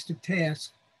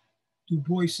task Du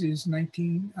Bois's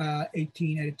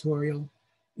 1918 editorial,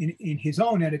 in his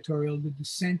own editorial, The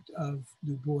Descent of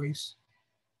Du Bois,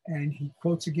 and he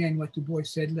quotes again what Du Bois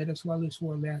said, "Let us, while this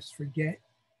war lasts, forget."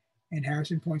 And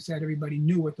Harrison points out everybody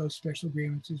knew what those special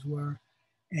grievances were.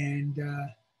 And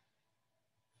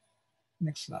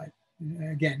next slide.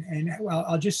 Again, and well,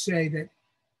 I'll just say that,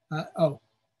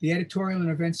 the editorial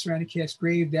and events surrounding cast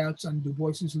grave doubts on Du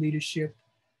Bois's leadership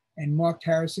and marked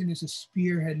Harrison as a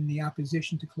spearhead in the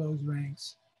opposition to close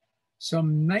ranks.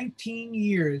 Some 19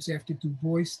 years after Du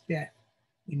Bois' death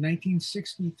in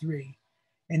 1963,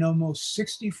 and almost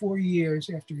 64 years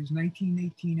after his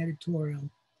 1918 editorial,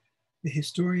 the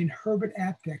historian Herbert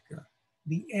Aptheker,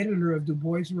 the editor of Du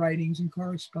Bois' writings and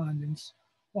correspondence,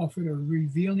 offered a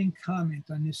revealing comment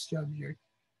on this subject.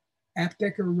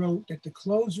 Aptheker wrote that the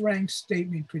closed ranks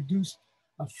statement produced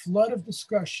a flood of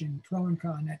discussion, pro and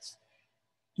con, that's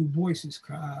Du Bois's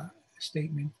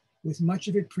statement, with much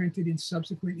of it printed in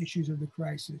subsequent issues of the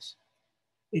crisis.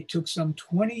 It took some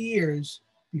 20 years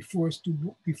before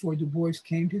Du Bois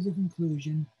came to the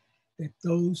conclusion that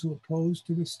those who opposed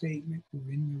to the statement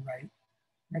were in the right.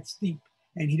 That's deep.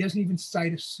 And he doesn't even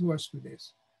cite a source for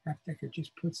this. Aptheker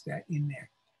just puts that in there.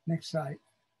 Next slide.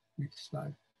 Next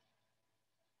slide.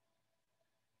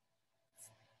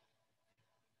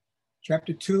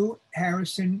 Chapter 2,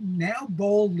 Harrison now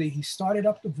boldly, he started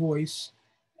up the voice,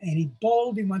 and he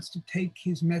boldly wants to take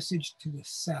his message to the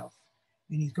South.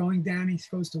 And he's going down, he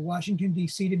goes to Washington,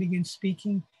 D.C. to begin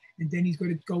speaking, and then he's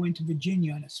going to go into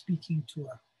Virginia on a speaking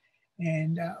tour.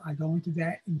 And I go into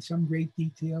that in some great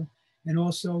detail. And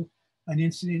also an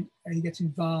incident, he gets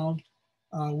involved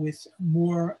with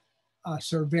more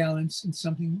surveillance in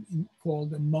something called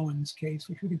the Moens case,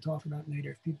 which we can talk about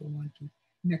later if people want to.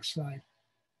 Next slide.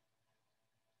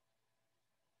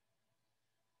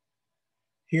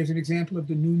 Here's an example of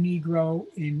the New Negro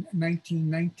in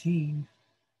 1919.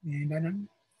 And I don't,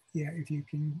 yeah, if you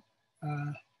can,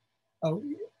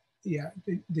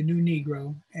 the New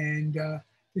Negro. And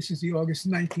this is the August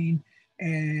 19.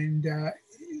 And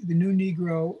the New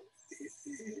Negro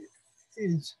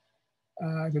is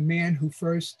the man who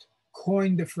first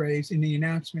coined the phrase. In the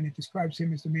announcement, it describes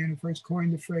him as the man who first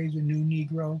coined the phrase, the New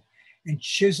Negro, and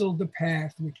chiseled the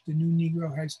path which the New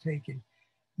Negro has taken.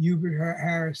 Hubert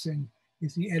Harrison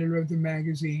is the editor of the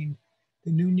magazine.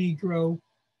 The New Negro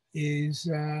is,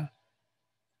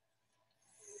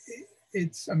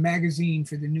 it's a magazine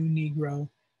for the New Negro,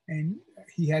 and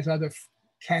he has other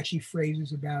catchy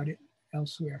phrases about it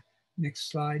elsewhere. Next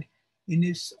slide. In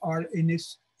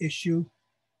this issue,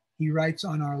 he writes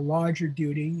on our larger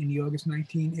duty in the August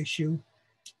 19 issue,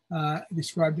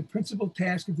 described the principal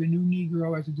task of the New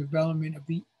Negro as a development of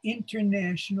the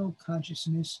international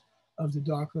consciousness of the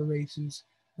darker races,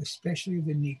 especially of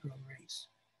the Negro race.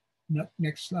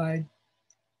 Next slide.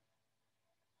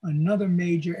 Another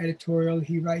major editorial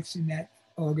he writes in that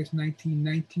August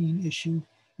 1919 issue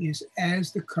is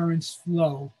As the Currents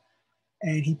Flow,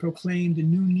 and he proclaimed the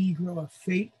New Negro a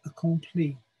fait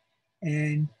accompli.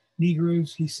 And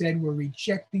Negroes, he said, were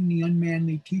rejecting the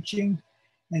unmanly teaching,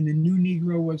 and the New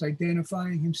Negro was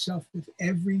identifying himself with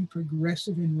every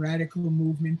progressive and radical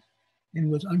movement, and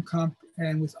was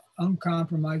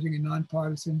uncompromising and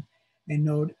nonpartisan, and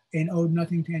owed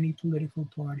nothing to any political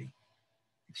party.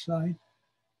 Next slide.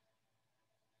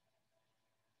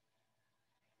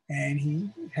 And he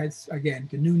has, again,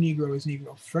 the New Negro is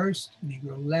Negro first,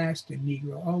 Negro last, and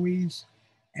Negro always,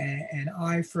 an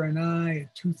eye for an eye, a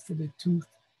tooth for the tooth,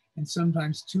 and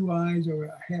sometimes two eyes or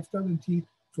a half dozen teeth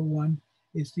for one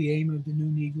is the aim of the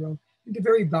New Negro. At the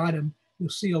very bottom, you'll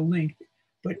see a link,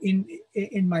 but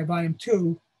in my volume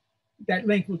 2, that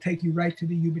link will take you right to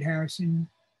the Hubert Harrison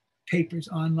papers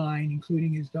online,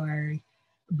 including his diary.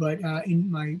 But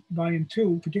in my volume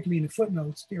 2, particularly in the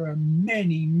footnotes, there are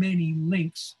many, many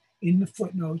links in the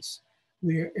footnotes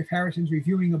where if Harrison's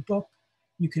reviewing a book,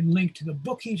 you can link to the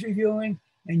book he's reviewing,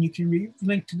 and you can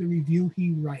link to the review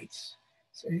he writes.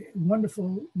 It's a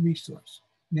wonderful resource.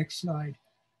 Next slide.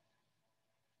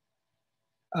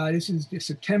 This is the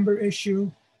September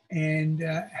issue, and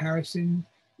Harrison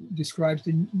describes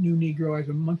the New Negro as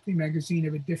a monthly magazine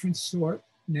of a different sort.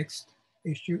 Next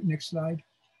issue, next slide.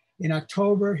 In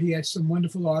October, he has some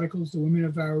wonderful articles: The Women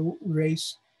of Our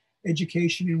Race,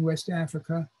 Education in West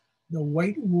Africa, The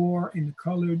White War and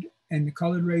the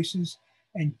Colored Races,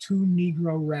 and Two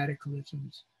Negro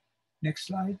Radicalisms. Next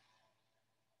slide.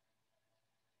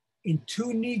 In Two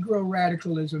Negro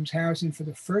Radicalisms, Harrison, for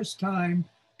the first time,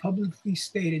 publicly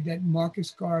stated that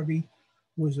Marcus Garvey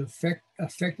was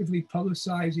effectively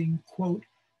publicizing, quote,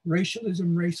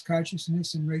 racialism, race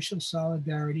consciousness, and racial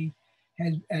solidarity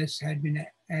as had been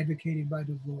advocated by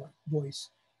the Voice.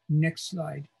 Next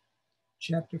slide,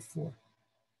 chapter 4.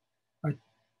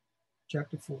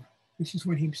 Chapter 4. This is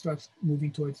when he starts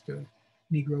moving towards the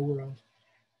Negro world.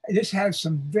 This has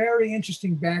some very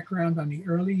interesting background on the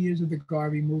early years of the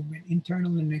Garvey movement,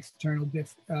 internal and external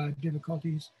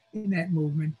difficulties in that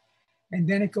movement. And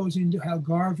then it goes into how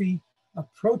Garvey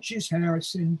approaches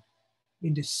Harrison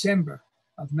in December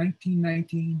of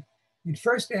 1919 and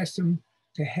first asks him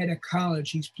to head a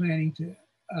college he's planning to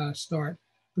start.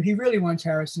 But he really wants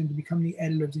Harrison to become the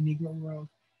editor of the Negro World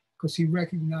because he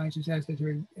recognizes, as does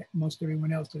most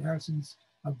everyone else, that Harrison's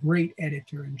a great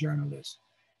editor and journalist.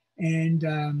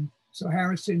 And so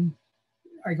Harrison,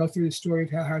 I go through the story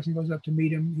of how Harrison goes up to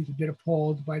meet him. He's a bit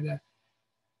appalled by the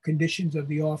conditions of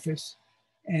the office.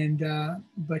 And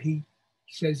but he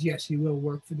says, yes, he will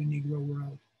work for the Negro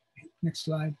World. Next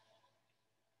slide.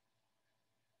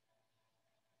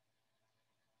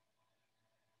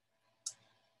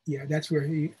 Yeah, that's where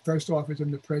he first offers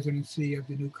him the presidency of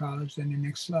the new college. Then the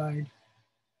next slide.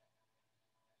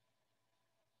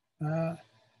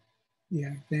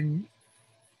 Yeah, then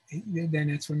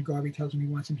that's when Garvey tells him he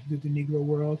wants him to do the Negro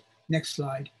World. Next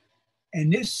slide.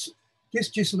 And this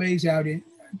just lays out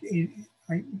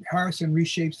Harrison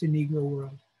reshapes the Negro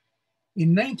world.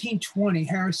 In 1920,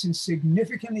 Harrison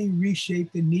significantly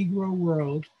reshaped the Negro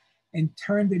world and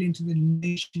turned it into the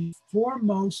nation's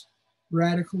foremost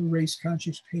radical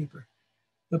race-conscious paper.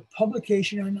 The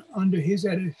publication under his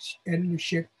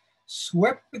editorship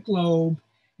swept the globe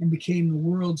and became the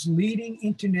world's leading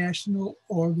international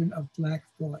organ of Black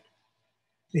thought.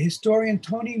 The historian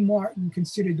Tony Martin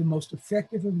considered the most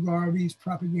effective of Garvey's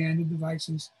propaganda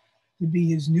devices to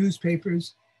be his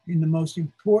newspapers, and the most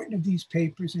important of these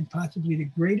papers, and possibly the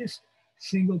greatest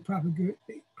single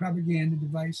propaganda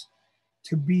device,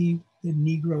 to be the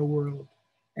Negro world.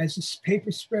 As this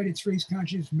paper spread its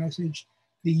race-conscious message,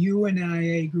 the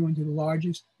UNIA grew into the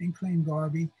largest, and claimed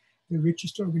Garvey the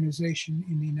richest organization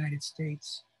in the United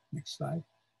States. Next slide.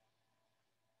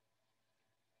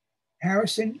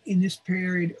 Harrison, in this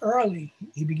period early,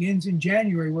 he begins in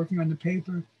January working on the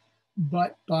paper,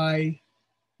 but by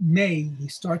May, he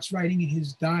starts writing in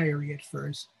his diary at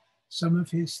first some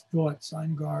of his thoughts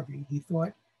on Garvey. He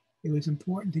thought it was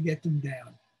important to get them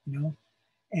down, you know?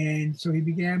 And so he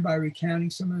began by recounting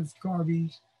some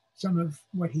of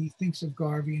what he thinks of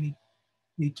Garvey. And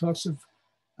he talks of,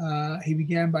 he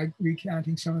began by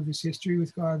recounting some of his history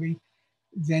with Garvey.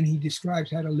 Then he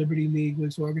describes how the Liberty League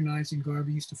was organized, and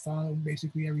Garvey used to follow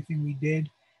basically everything we did.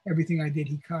 Everything I did,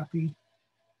 he copied.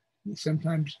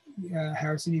 Sometimes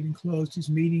Harrison even closed his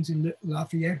meetings in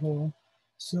Lafayette Hall,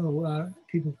 so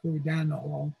people could go down the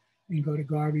hall and go to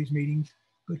Garvey's meetings.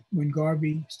 But when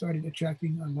Garvey started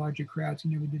attracting a larger crowds, he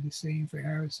never did the same for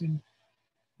Harrison.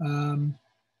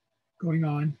 Going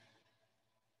on.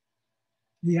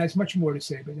 He has much more to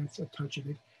say, but that's a touch of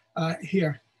it.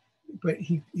 Here, but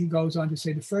he goes on to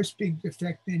say, the first big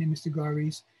defect then in Mr.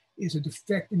 Garvey's is a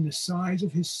defect in the size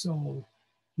of his soul.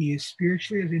 He is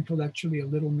spiritually and intellectually a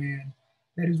little man.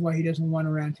 That is why he doesn't want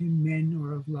around him men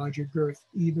or of larger girth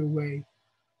either way.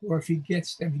 Or if he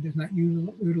gets them, he does not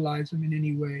utilize them in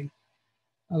any way.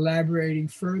 Elaborating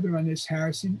further on this,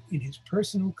 Harrison, in his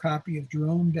personal copy of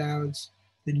Jerome Dowd's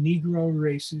The Negro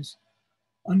Races,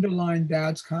 underlined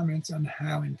Dowd's comments on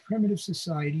how in primitive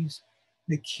societies,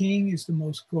 the king is the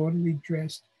most gaudily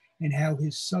dressed and how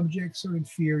his subjects or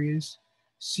inferiors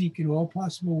seek in all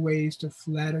possible ways to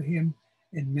flatter him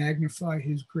and magnify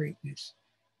his greatness.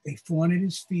 They fawn at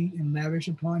his feet and lavish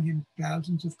upon him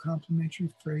thousands of complimentary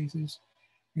phrases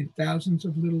and thousands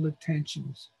of little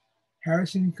attentions.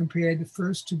 Harrison compared the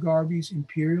first to Garvey's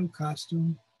imperial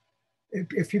costume,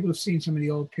 if people have seen some of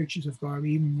the old pictures of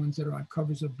Garvey, even ones that are on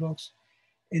covers of books,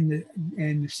 and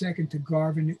the second to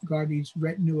Garvey's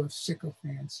retinue of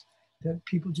sycophants, that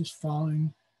people just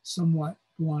following somewhat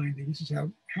blindly. This is how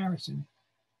Harrison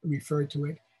referred to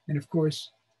it. And of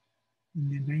course,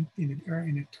 in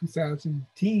the 2000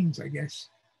 teens, I guess,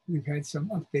 we've had some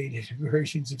updated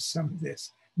versions of some of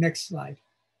this. Next slide.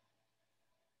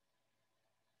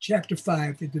 Chapter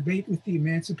 5, the debate with the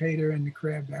emancipator and the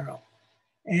crab barrel.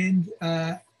 And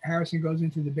Harrison goes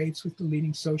into debates with the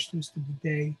leading socialists of the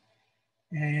day.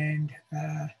 And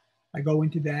I go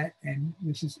into that, and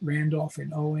this is Randolph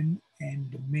and Owen and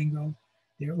Domingo.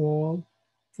 They're all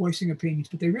voicing opinions,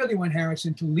 but they really want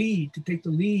Harrison to lead, to take the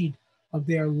lead of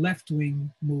their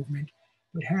left-wing movement.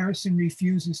 But Harrison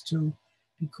refuses to,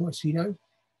 because he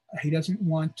doesn't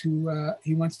want to,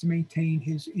 he wants to maintain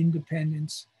his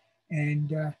independence,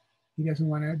 and he doesn't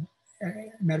want to,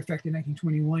 matter of fact, in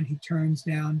 1921, he turns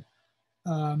down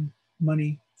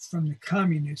money from the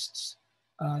communists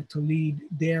to lead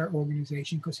their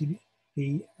organization, because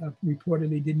he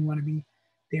reportedly didn't want to be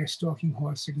their stalking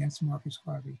horse against Marcus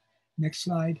Garvey. Next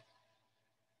slide.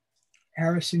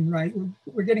 Harrison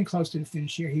we're getting close to the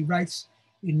finish here. He writes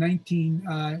in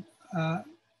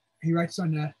he writes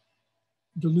on the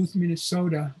Duluth,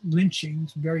 Minnesota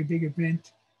lynchings, very big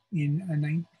event in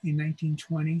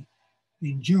 1920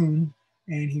 in June,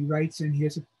 and he writes, and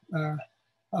here's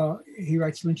he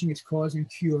writes lynching, its cause and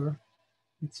cure.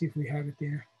 Let's see if we have it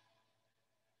there.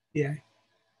 Yeah,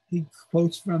 he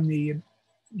quotes from the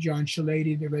John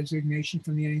Shalady, the resignation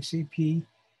from the NACP,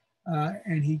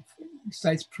 and he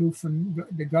cites proof from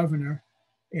the governor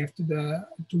after the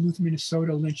Duluth,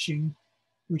 Minnesota lynching,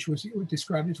 which was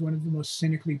described as one of the most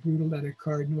cynically brutal that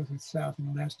occurred north and south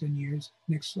in the last 10 years.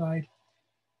 Next slide.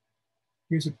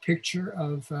 Here's a picture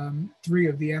of 3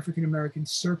 of the African-American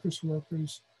circus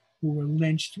workers who were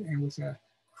lynched, and with a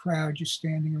crowd just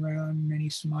standing around, many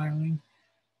smiling,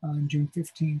 on June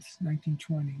 15th,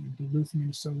 1920 in Duluth,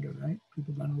 Minnesota, right?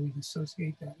 People don't always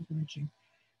associate that with lynching.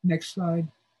 Next slide.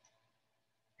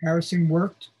 Harrison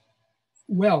worked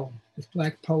well with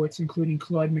Black poets, including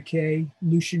Claude McKay,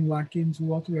 Lucian Watkins,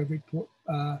 Walter Everett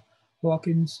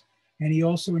Hawkins, and he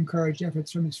also encouraged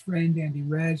efforts from his friend Andy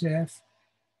Razaf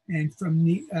and from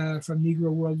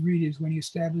Negro World Readers when he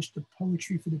established the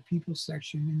Poetry for the People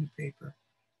section in the paper.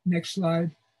 Next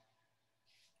slide.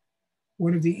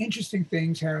 One of the interesting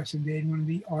things Harrison did, one of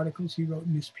the articles he wrote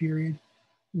in this period,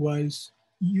 was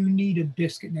You Need a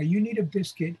Biscuit. Now, You Need a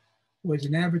Biscuit was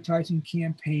an advertising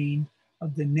campaign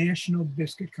of the National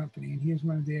Biscuit Company. And here's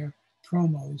one of their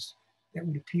promos that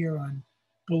would appear on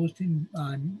bulletin,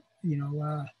 on,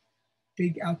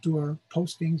 big outdoor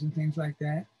postings and things like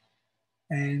that.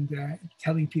 And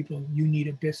telling people you need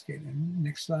a biscuit. And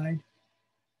next slide.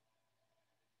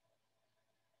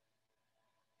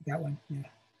 That one, yeah.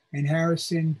 And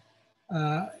Harrison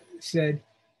said,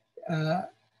 the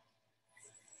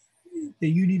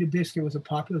You Need a Biscuit was a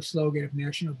popular slogan of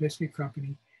National Biscuit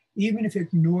Company. Even if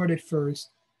ignored at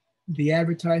first, the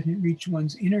advertisement reached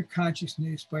one's inner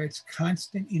consciousness by its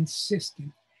constant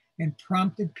insistence and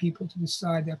prompted people to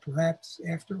decide that perhaps,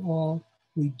 after all,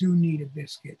 we do need a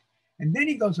biscuit. And then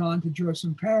he goes on to draw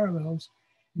some parallels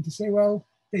and to say, well,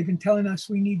 they've been telling us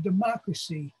we need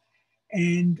democracy.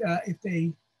 And if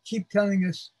they keep telling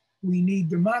us we need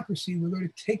democracy, we're going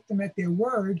to take them at their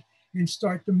word and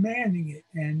start demanding it.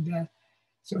 And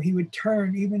so he would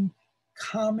turn even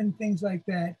common things like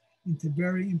that into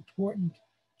very important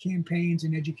campaigns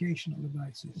and educational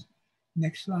devices.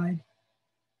 Next slide.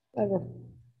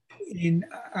 In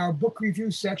our book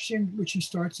review section, which he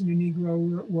starts in the Negro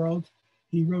World,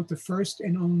 he wrote the first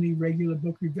and only regular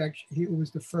book review. It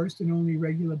was the first and only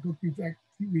regular book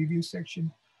review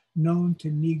section known to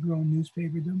Negro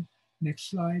newspaperdom. Next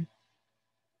slide.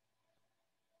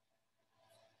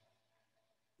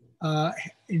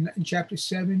 In chapter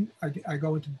 7, I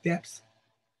go into depth,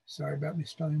 sorry about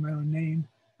misspelling my own name,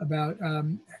 about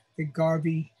the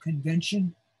Garvey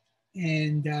Convention,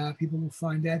 and people will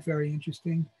find that very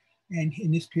interesting. And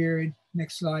in this period,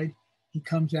 next slide, he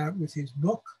comes out with his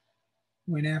book,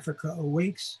 When Africa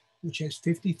Awakes, which has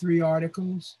 53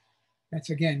 articles. That's,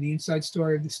 again, the inside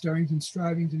story of the stirrings and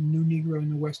strivings of the new Negro in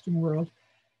the Western world,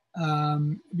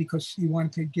 because he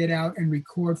wanted to get out and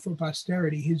record for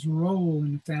posterity his role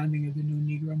in the founding of the new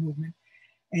Negro movement.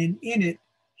 And in it,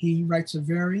 he writes a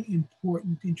very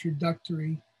important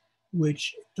introductory,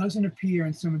 which doesn't appear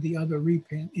in some of the other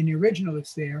reprints. In the original,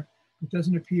 it's there. It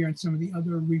doesn't appear in some of the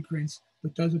other reprints,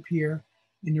 but does appear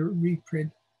in the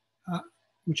reprint,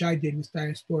 which I did with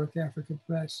Diasporic Africa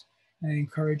Press. And I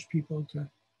encourage people to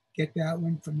get that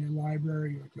one from their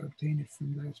library or to obtain it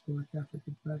from Diasporic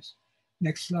Africa Press.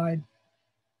 Next slide.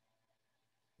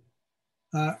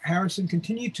 Harrison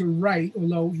continued to write,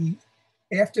 although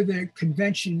after the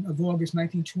convention of August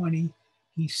 1920,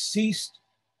 he ceased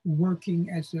working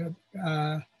as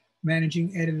a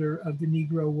managing editor of the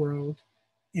Negro World,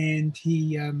 and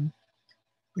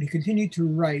but he continued to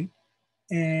write,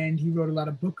 and he wrote a lot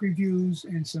of book reviews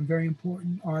and some very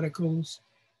important articles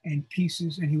and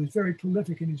pieces, and he was very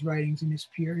prolific in his writings in this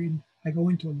period. I go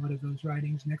into a lot of those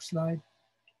writings. Next slide.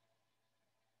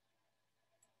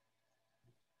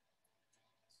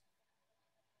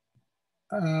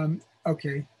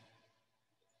 Okay.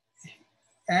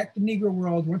 At the Negro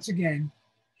World, once again,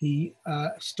 he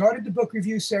started the book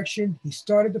review section. He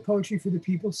started the Poetry for the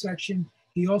People section.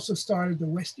 He also started the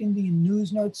West Indian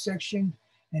News Notes section,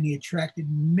 and he attracted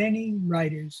many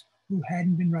writers who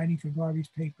hadn't been writing for Garvey's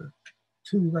paper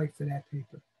to write for that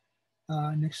paper.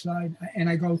 Next slide. And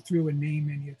I go through and name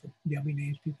many of them. There'll be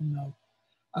names people know.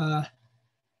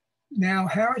 Now,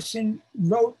 Harrison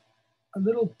wrote a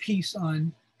little piece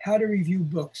on how to review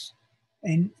books.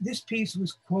 And this piece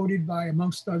was quoted by,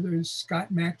 amongst others,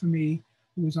 Scott McNamee,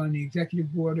 who was on the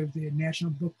executive board of the National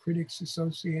Book Critics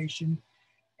Association,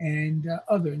 and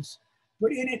others.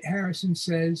 But in it, Harrison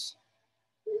says,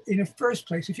 in the first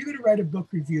place, if you're going to write a book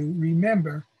review,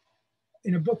 remember,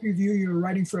 in a book review, you're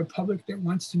writing for a public that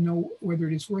wants to know whether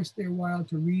it is worth their while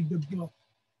to read the book,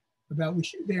 about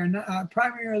which they are not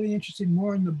primarily interested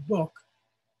more in the book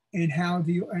and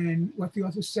what the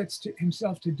author sets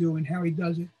himself to do and how he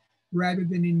does it, rather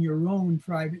than in your own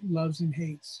private loves and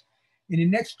hates. In the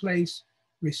next place,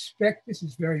 respect, this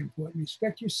is very important,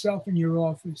 respect yourself and your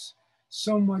office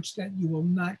so much that you will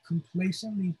not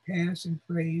complacently pass and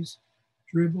praise,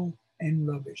 dribble, and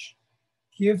rubbish.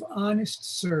 Give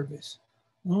honest service.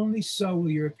 Only so will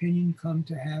your opinion come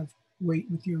to have weight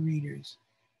with your readers.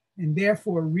 And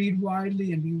therefore, read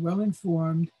widely and be well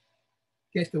informed.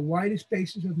 Get the widest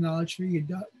basis of knowledge for your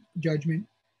judgment,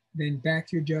 then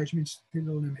back your judgments to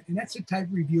the limit. And that's the type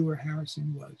of reviewer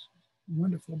Harrison was.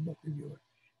 Wonderful book reviewer.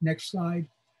 Next slide.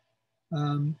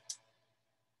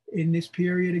 In this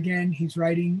period, again, he's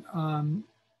writing,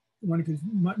 one of his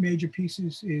major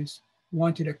pieces is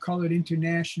Wanted, a Colored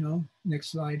International.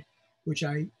 Next slide, which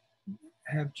I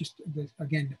have just,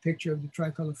 again, the picture of the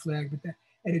tricolor flag, but that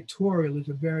editorial is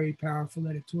a very powerful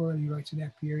editorial he writes in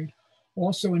that period.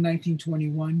 Also in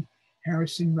 1921,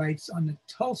 Harrison writes on the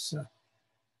Tulsa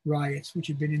riots, which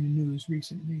have been in the news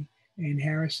recently. And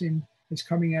Harrison is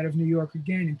coming out of New York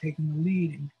again and taking the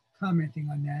lead and commenting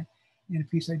on that in a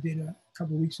piece I did a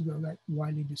couple of weeks ago that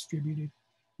widely distributed.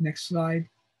 Next slide.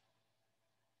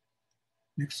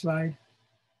 Next slide.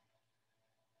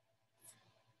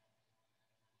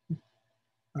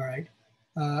 All right.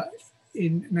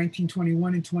 In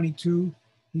 1921 and 22,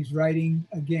 he's writing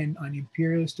again on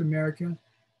imperialist America.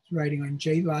 He's writing on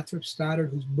J. Lothrop Stoddard,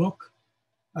 whose book,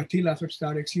 T. Lothrop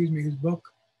Stoddard, excuse me, whose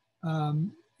book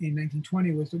in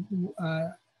 1920 was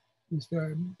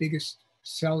the biggest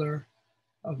seller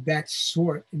of that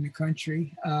sort in the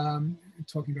country,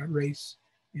 talking about race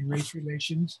and race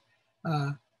relations.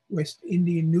 West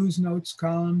Indian News Notes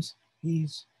columns. He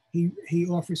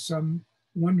offers some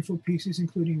wonderful pieces,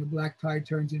 including The Black Tide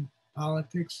Turns in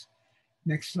Politics.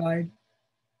 Next slide.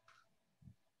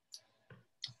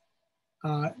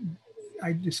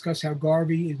 I discuss how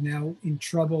Garvey is now in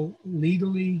trouble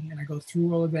legally, and I go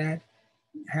through all of that.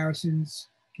 Harrison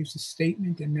gives a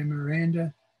statement and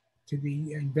memoranda to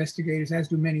the investigators, as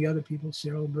do many other people,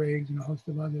 Cyril Briggs and a host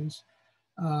of others.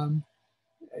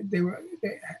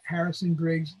 Harrison,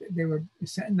 Briggs, they were,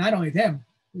 not only them,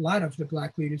 a lot of the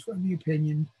Black leaders were of the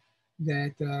opinion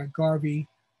that Garvey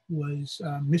was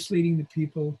misleading the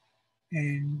people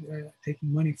and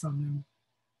taking money from them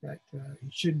that he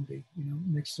shouldn't be.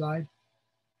 Next slide.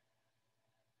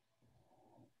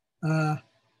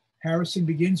 Harrison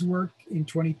begins work in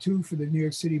 22 for the New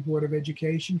York City Board of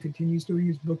Education, continues doing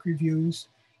his book reviews.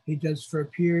 He does for a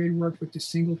period work with the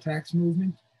single tax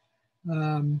movement.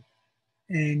 And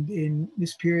in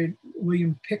this period,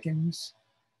 William Pickens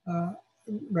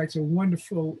writes a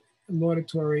wonderful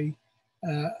laudatory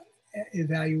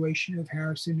evaluation of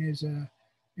Harrison as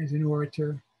an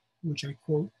orator, which I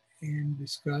quote and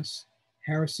discuss.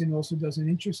 Harrison also does an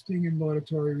interesting and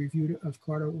laudatory review of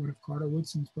one of Carter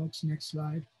Woodson's books. Next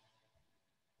slide.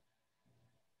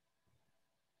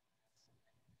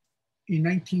 In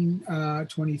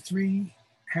 1923,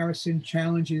 Harrison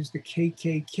challenges the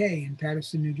KKK in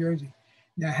Paterson, New Jersey.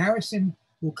 Now, Harrison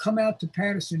will come out to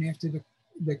Paterson after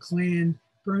the Klan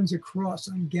burns a cross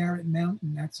on Garrett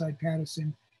Mountain outside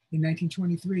Paterson in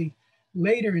 1923.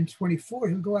 Later in 24,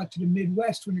 he'll go out to the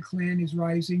Midwest when the Klan is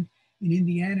rising in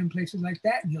Indiana and places like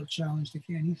that, and he'll challenge the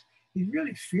can. He's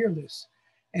really fearless.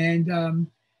 And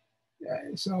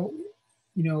so,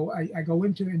 you know, I go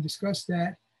into and discuss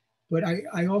that, but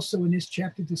I also in this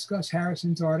chapter discuss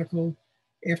Harrison's article.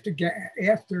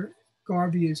 After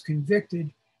Garvey is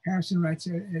convicted, Harrison writes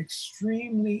an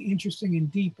extremely interesting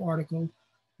and deep article,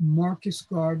 Marcus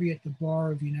Garvey at the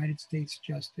Bar of United States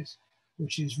Justice,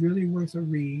 which is really worth a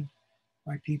read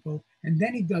by people. And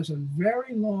then he does a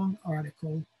very long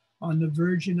article on the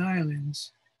Virgin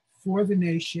Islands for the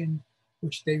Nation,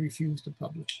 which they refused to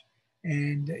publish.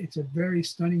 And it's a very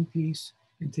stunning piece.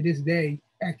 And to this day,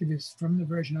 activists from the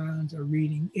Virgin Islands are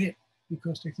reading it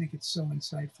because they think it's so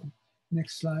insightful.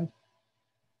 Next slide.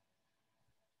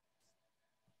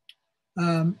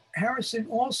 Harrison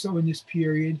also in this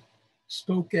period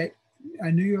spoke at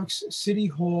New York City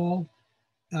Hall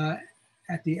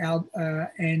at the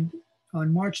and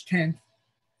on March 10th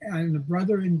on The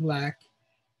Brother in Black.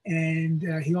 And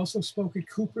he also spoke at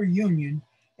Cooper Union.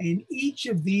 And each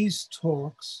of these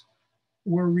talks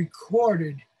were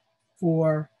recorded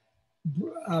for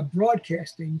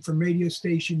broadcasting from radio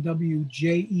station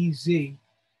WJEZ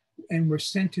and were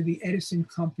sent to the Edison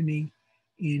Company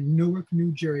in Newark,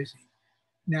 New Jersey.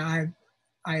 Now,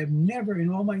 I have never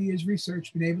in all my years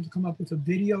research been able to come up with a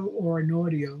video or an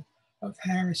audio of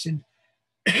Harrison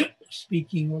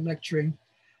speaking or lecturing,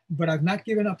 but I've not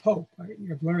given up hope.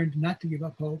 I've learned not to give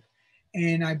up hope.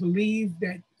 And I believe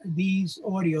that these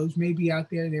audios may be out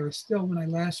there. There are still, when I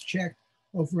last checked,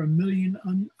 over 1 million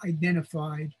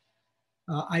unidentified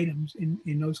items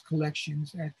in those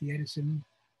collections at the Edison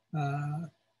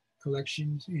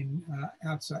collections in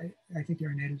outside. I think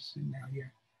they're in Edison now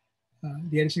here.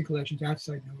 The Edison collections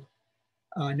outside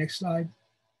Newark. Next slide.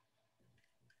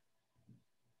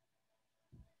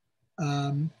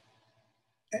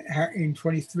 In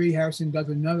 23, Harrison does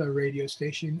another radio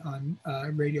station on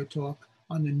radio talk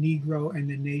on the Negro and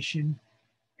the Nation.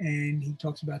 And he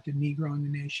talks about the Negro and the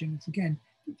Nation. It's, again,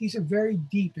 these are very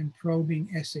deep and probing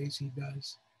essays he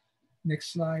does.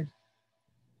 Next slide.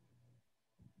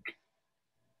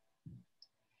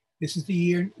 This is the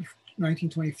year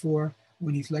 1924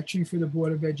 when he's lecturing for the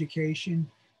Board of Education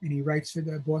and he writes for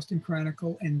the Boston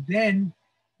Chronicle. And then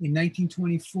in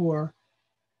 1924,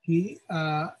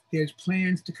 there's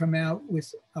plans to come out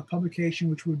with a publication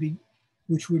which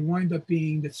would wind up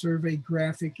being the survey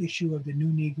graphic issue of the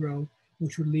New Negro,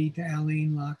 which would lead to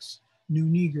Alain Locke's New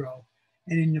Negro.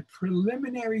 And in the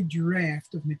preliminary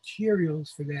draft of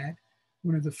materials for that,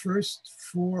 one of the first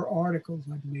 4 articles,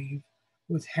 I believe,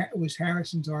 was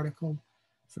Harrison's article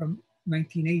from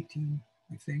 1918,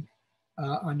 I think,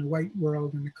 on the white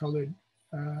world and the colored,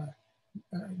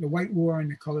 the white war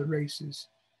and the colored races.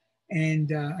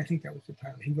 And I think that was the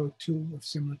title. He wrote 2 of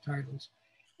similar titles.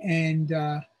 And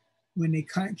when they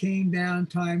came down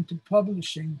time to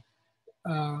publishing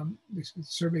this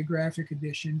survey graphic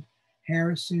edition,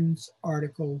 Harrison's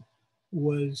article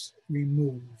was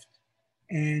removed.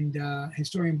 And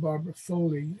historian Barbara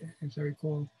Foley, as I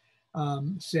recall,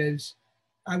 says,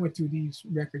 I went through these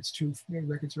records too, the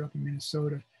records are up in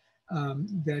Minnesota,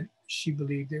 that she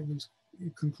believed it was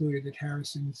concluded that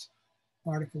Harrison's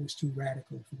article was too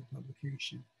radical for the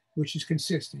publication, which is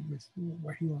consistent with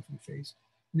what he often faced.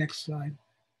 Next slide.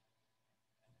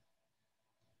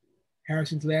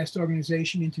 Harrison's last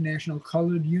organization, International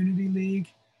Colored Unity League,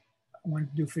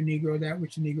 wanted to do for Negro that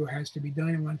which the Negro has to be done.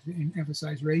 It wanted to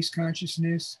emphasize race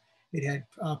consciousness. It had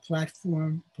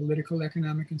platform, political,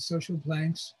 economic, and social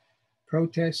planks,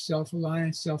 protest,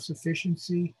 self-reliance,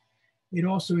 self-sufficiency. It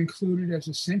also included as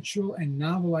a central and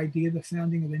novel idea the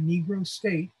founding of a Negro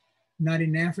state, not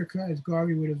in Africa as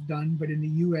Garvey would have done, but in the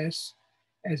US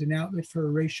as an outlet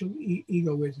for racial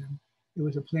egoism. It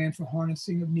was a plan for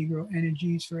harnessing of Negro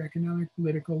energies for economic,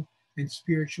 political, and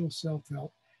spiritual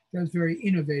self-help. That was very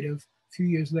innovative. A few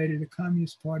years later, the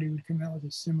Communist Party would come out with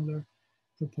a similar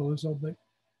proposal, but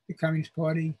the Communist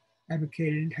Party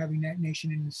advocated having that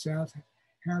nation in the South.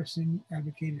 Harrison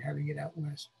advocated having it out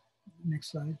West.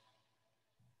 Next slide.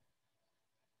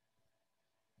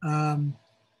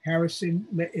 Harrison,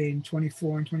 in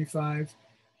 24 and 25,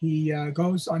 he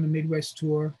goes on the Midwest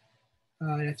tour.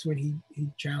 That's when he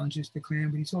challenges the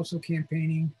Klan, but he's also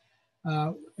campaigning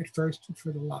at first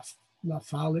for the La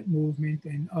Follette movement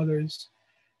and others.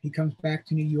 He comes back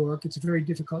to New York. It's a very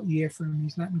difficult year for him.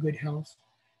 He's not in good health,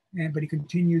 but he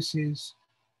continues his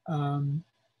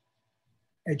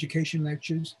education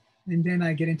lectures. And then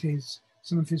I get into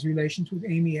some of his relations with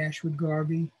Amy Ashwood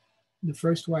Garvey, the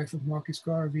first wife of Marcus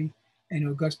Garvey, and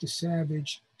Augusta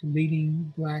Savage, the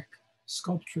leading Black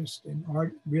sculptress and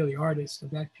artist of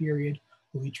that period,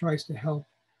 who he tries to help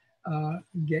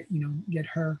get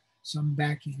her some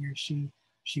backing here.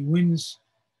 She wins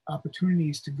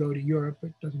opportunities to go to Europe,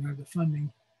 but doesn't have the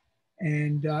funding.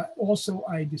 And also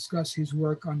I discuss his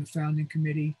work on the founding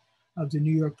committee of the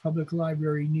New York Public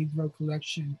Library Negro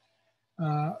Collection,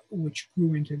 which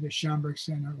grew into the Schomburg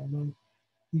Center, although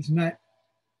he's not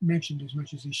mentioned as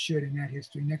much as he should in that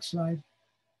history. Next slide.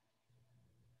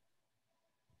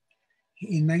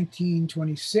 In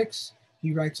 1926,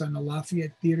 he writes on the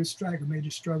Lafayette Theater strike, a major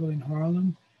struggle in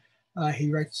Harlem.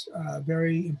 He writes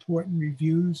very important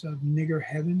reviews of Nigger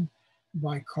Heaven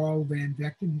by Carl Van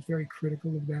Vechten. He's very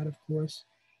critical of that, of course.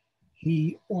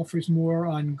 He offers more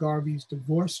on Garvey's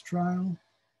divorce trial,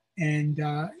 and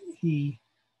he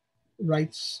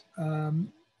writes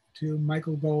to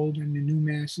Michael Gold and the New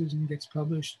Masses and gets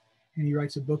published, and he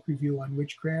writes a book review on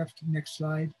witchcraft. Next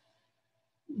slide.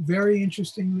 Very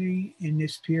interestingly, in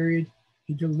this period,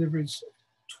 he delivers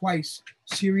twice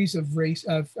series of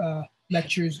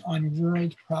lectures on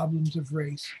world problems of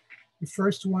race. The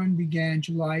first one began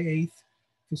July 8th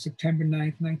to September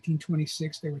 9th,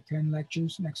 1926. There were 10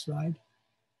 lectures. Next slide.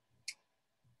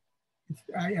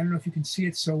 I don't know if you can see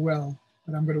it so well,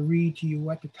 but I'm going to read to you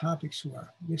what the topics were.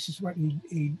 This is what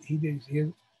he did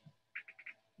here.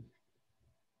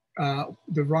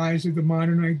 The rise of the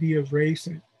modern idea of race.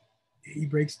 He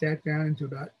breaks that down into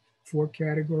about 4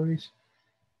 categories.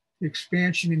 The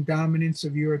expansion and dominance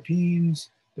of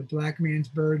Europeans, the black man's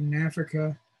burden in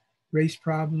Africa, race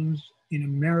problems in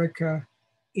America,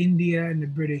 India and the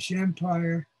British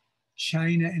Empire,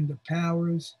 China and the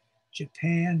powers,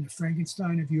 Japan, the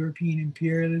Frankenstein of European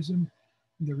imperialism,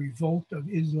 the revolt of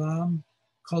Islam,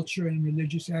 culture and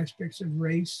religious aspects of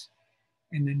race,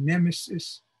 and the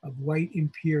nemesis of white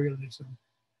imperialism.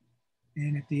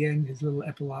 And at the end, his little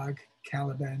epilogue,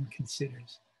 Caliban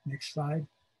Considers. Next slide.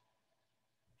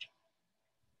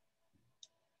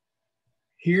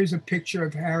 Here's a picture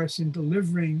of Harrison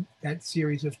delivering that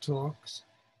series of talks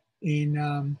in,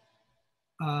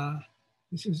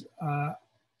 this is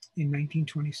in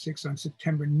 1926 on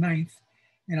September 9th.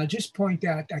 And I'll just point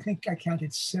out, I think I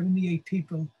counted 78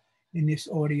 people in this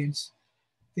audience.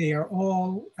 They are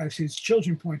all, as his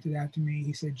children pointed out to me,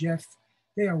 he said, Jeff,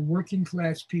 they are working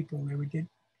class people. They would get,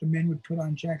 the men would put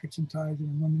on jackets and ties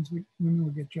and the women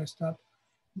would get dressed up.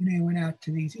 And they went out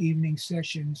to these evening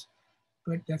sessions,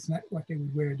 but that's not what they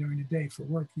would wear during the day for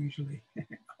work usually,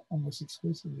 almost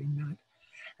exclusively not.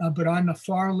 But on the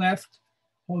far left,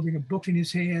 holding a book in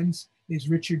his hands, is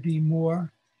Richard B.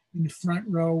 Moore. In the front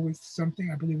row with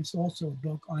something, I believe it's also a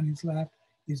book on his lap,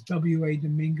 is W.A.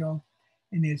 Domingo.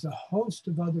 And there's a host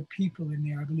of other people in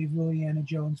there. I believe Liliana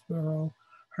Jonesboro,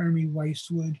 Hermie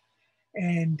Weiswood.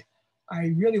 And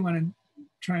I really want to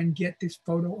try and get this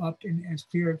photo up in as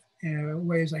clear a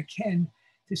way as I can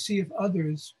to see if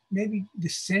others, maybe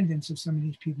descendants of some of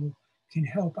these people, can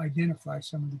help identify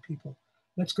some of the people.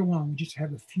 Let's go on. We just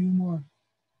have a few more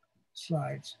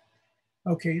slides.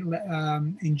 Okay,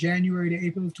 in January to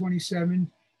April of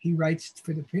 27, he writes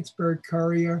for the Pittsburgh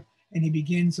Courier, and he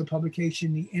begins a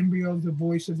publication, The Embryo of the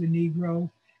Voice of the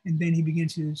Negro, and then he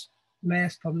begins his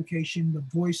last publication, The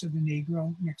Voice of the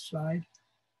Negro. Next slide.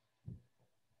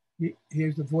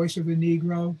 Here's The Voice of the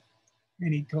Negro,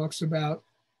 and he talks about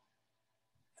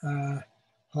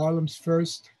Harlem's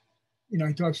first, he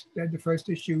talks that the first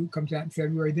issue comes out in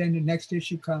February, then the next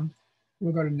issue comes,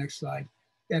 we'll go to the next slide.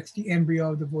 That's the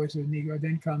embryo of The Voice of the Negro.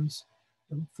 Then comes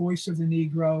The Voice of the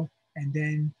Negro, and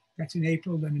then that's in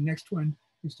April. Then the next one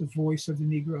is The Voice of the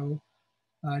Negro.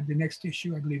 The next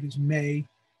issue, I believe, is May.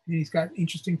 And he's got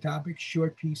interesting topics,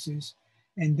 short pieces.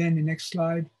 And then the next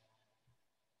slide.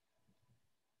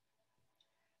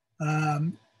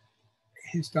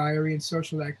 His diary and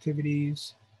social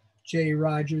activities. J.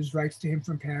 Rogers writes to him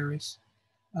from Paris.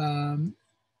 When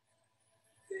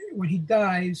he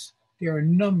dies, there are a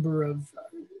number of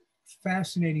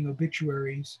fascinating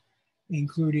obituaries,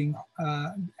 including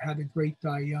How the Great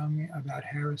Die Young about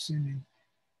Harrison,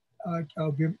 and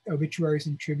obituaries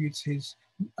and tributes.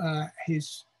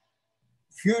 His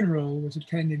funeral was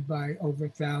attended by over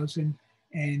 1,000,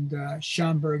 and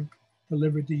Schomburg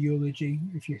delivered the eulogy.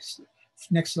 If you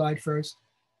next slide first.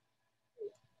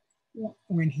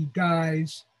 When he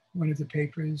dies, one of the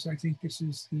papers, I think this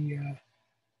is the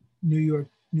New York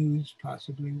News,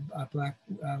 possibly Black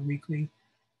Weekly,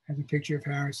 has a picture of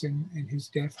Harrison and his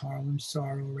death, Harlem's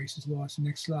sorrow, racist loss.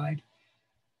 Next slide.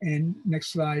 And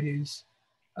next slide is,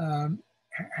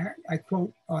 I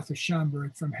quote Arthur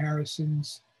Schomburg from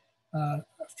Harrison's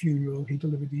funeral. He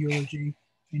delivered the eulogy,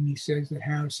 and he says that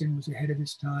Harrison was ahead of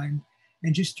his time.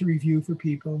 And just to review for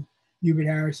people, Hubert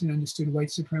Harrison understood white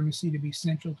supremacy to be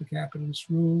central to capitalist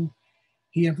rule.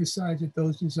 He emphasized that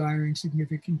those desiring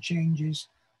significant changes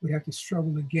would have to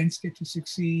struggle against it to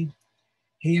succeed.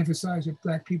 He emphasized that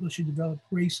Black people should develop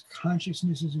race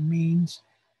consciousness as a means,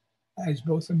 as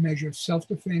both a measure of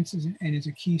self-defense and as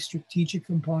a key strategic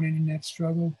component in that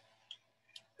struggle.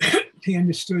 He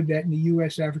understood that in the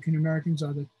US, African Americans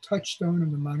are the touchstone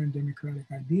of the modern democratic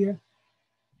idea.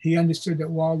 He understood that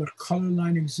while the color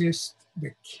line exists,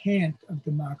 the cant of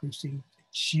democracy, the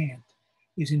chant,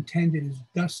 is intended as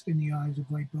dust in the eyes of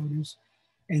white voters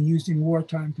and used in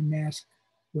wartime to mask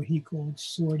what he called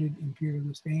sordid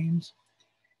imperialist aims.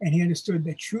 And he understood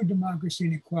that true democracy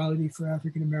and equality for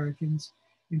African Americans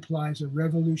implies a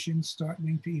revolution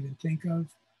startling to even think of.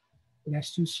 The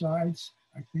last 2 slides,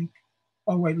 I think.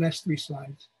 Oh wait, last 3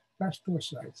 slides, last 4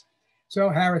 slides. So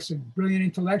Harrison, brilliant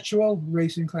intellectual,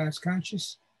 race and class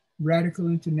conscious, radical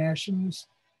internationalist,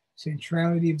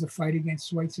 centrality of the fight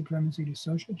against white supremacy to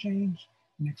social change.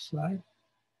 Next slide.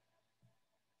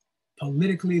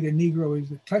 Politically, the Negro is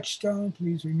the touchstone,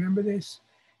 please remember this.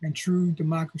 And true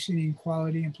democracy and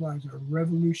equality implies a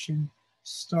revolution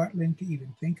startling to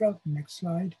even think of. Next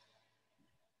slide.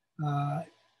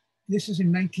 This is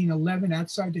in 1911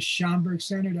 outside the Schomburg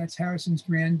Center. That's Harrison's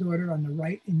granddaughter on the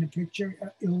right in the picture,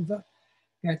 Ilva.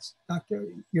 That's Dr.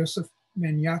 Yosef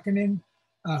Ben-Yakinen,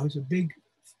 who's a big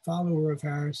follower of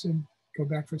Harrison. Go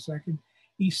back for a second.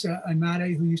 Isa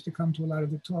Anade, who used to come to a lot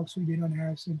of the talks we did on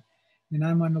Harrison. And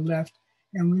I'm on the left.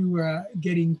 And we were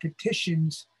getting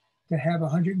petitions to have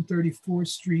 134th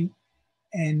Street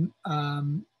and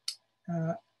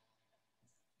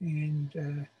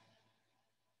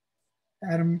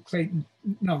Adam Clayton,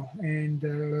 no,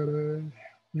 and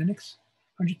Lenox,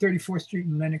 134th Street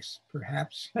in Lenox,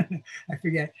 perhaps, I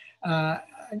forget,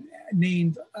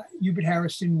 named Hubert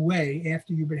Harrison Way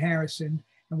after Hubert Harrison.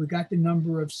 And we got the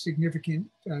number of significant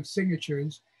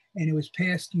signatures, and it was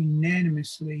passed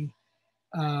unanimously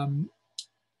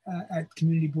at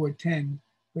Community Board 10,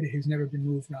 but it has never been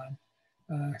moved on.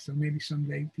 So maybe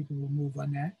someday people will move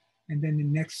on that. And then the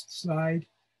next slide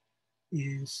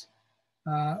is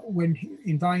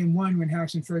in volume 1, when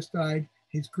Harrison first died,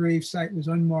 his grave site was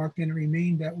unmarked and it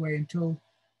remained that way until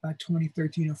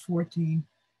 2013 or 14,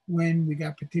 when we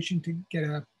got petitioned to get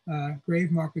a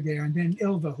grave marker there. And then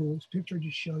Ilva, whose picture I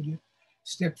just showed you,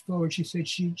 stepped forward. She said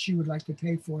she would like to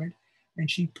pay for it.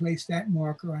 And she placed that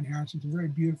marker on Harrison. It's a very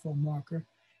beautiful marker.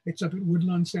 It's up at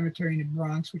Woodlawn Cemetery in the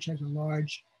Bronx, which has a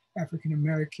large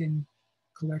African-American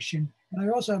collection. And I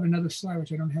also have another slide,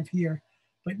 which I don't have here,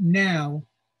 but now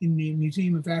in the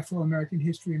Museum of Afro-American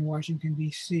History in Washington,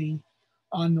 D.C.,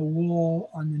 on the wall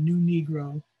on the New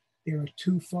Negro, there are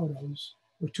 2 photos,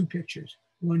 or 2 pictures.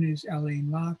 One is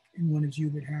Alain Locke and one is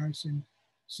Hubert Harrison.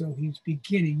 So he's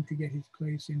beginning to get his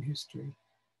place in history.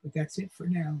 But that's it for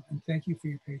now, and thank you for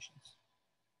your patience.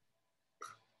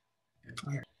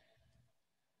 All right.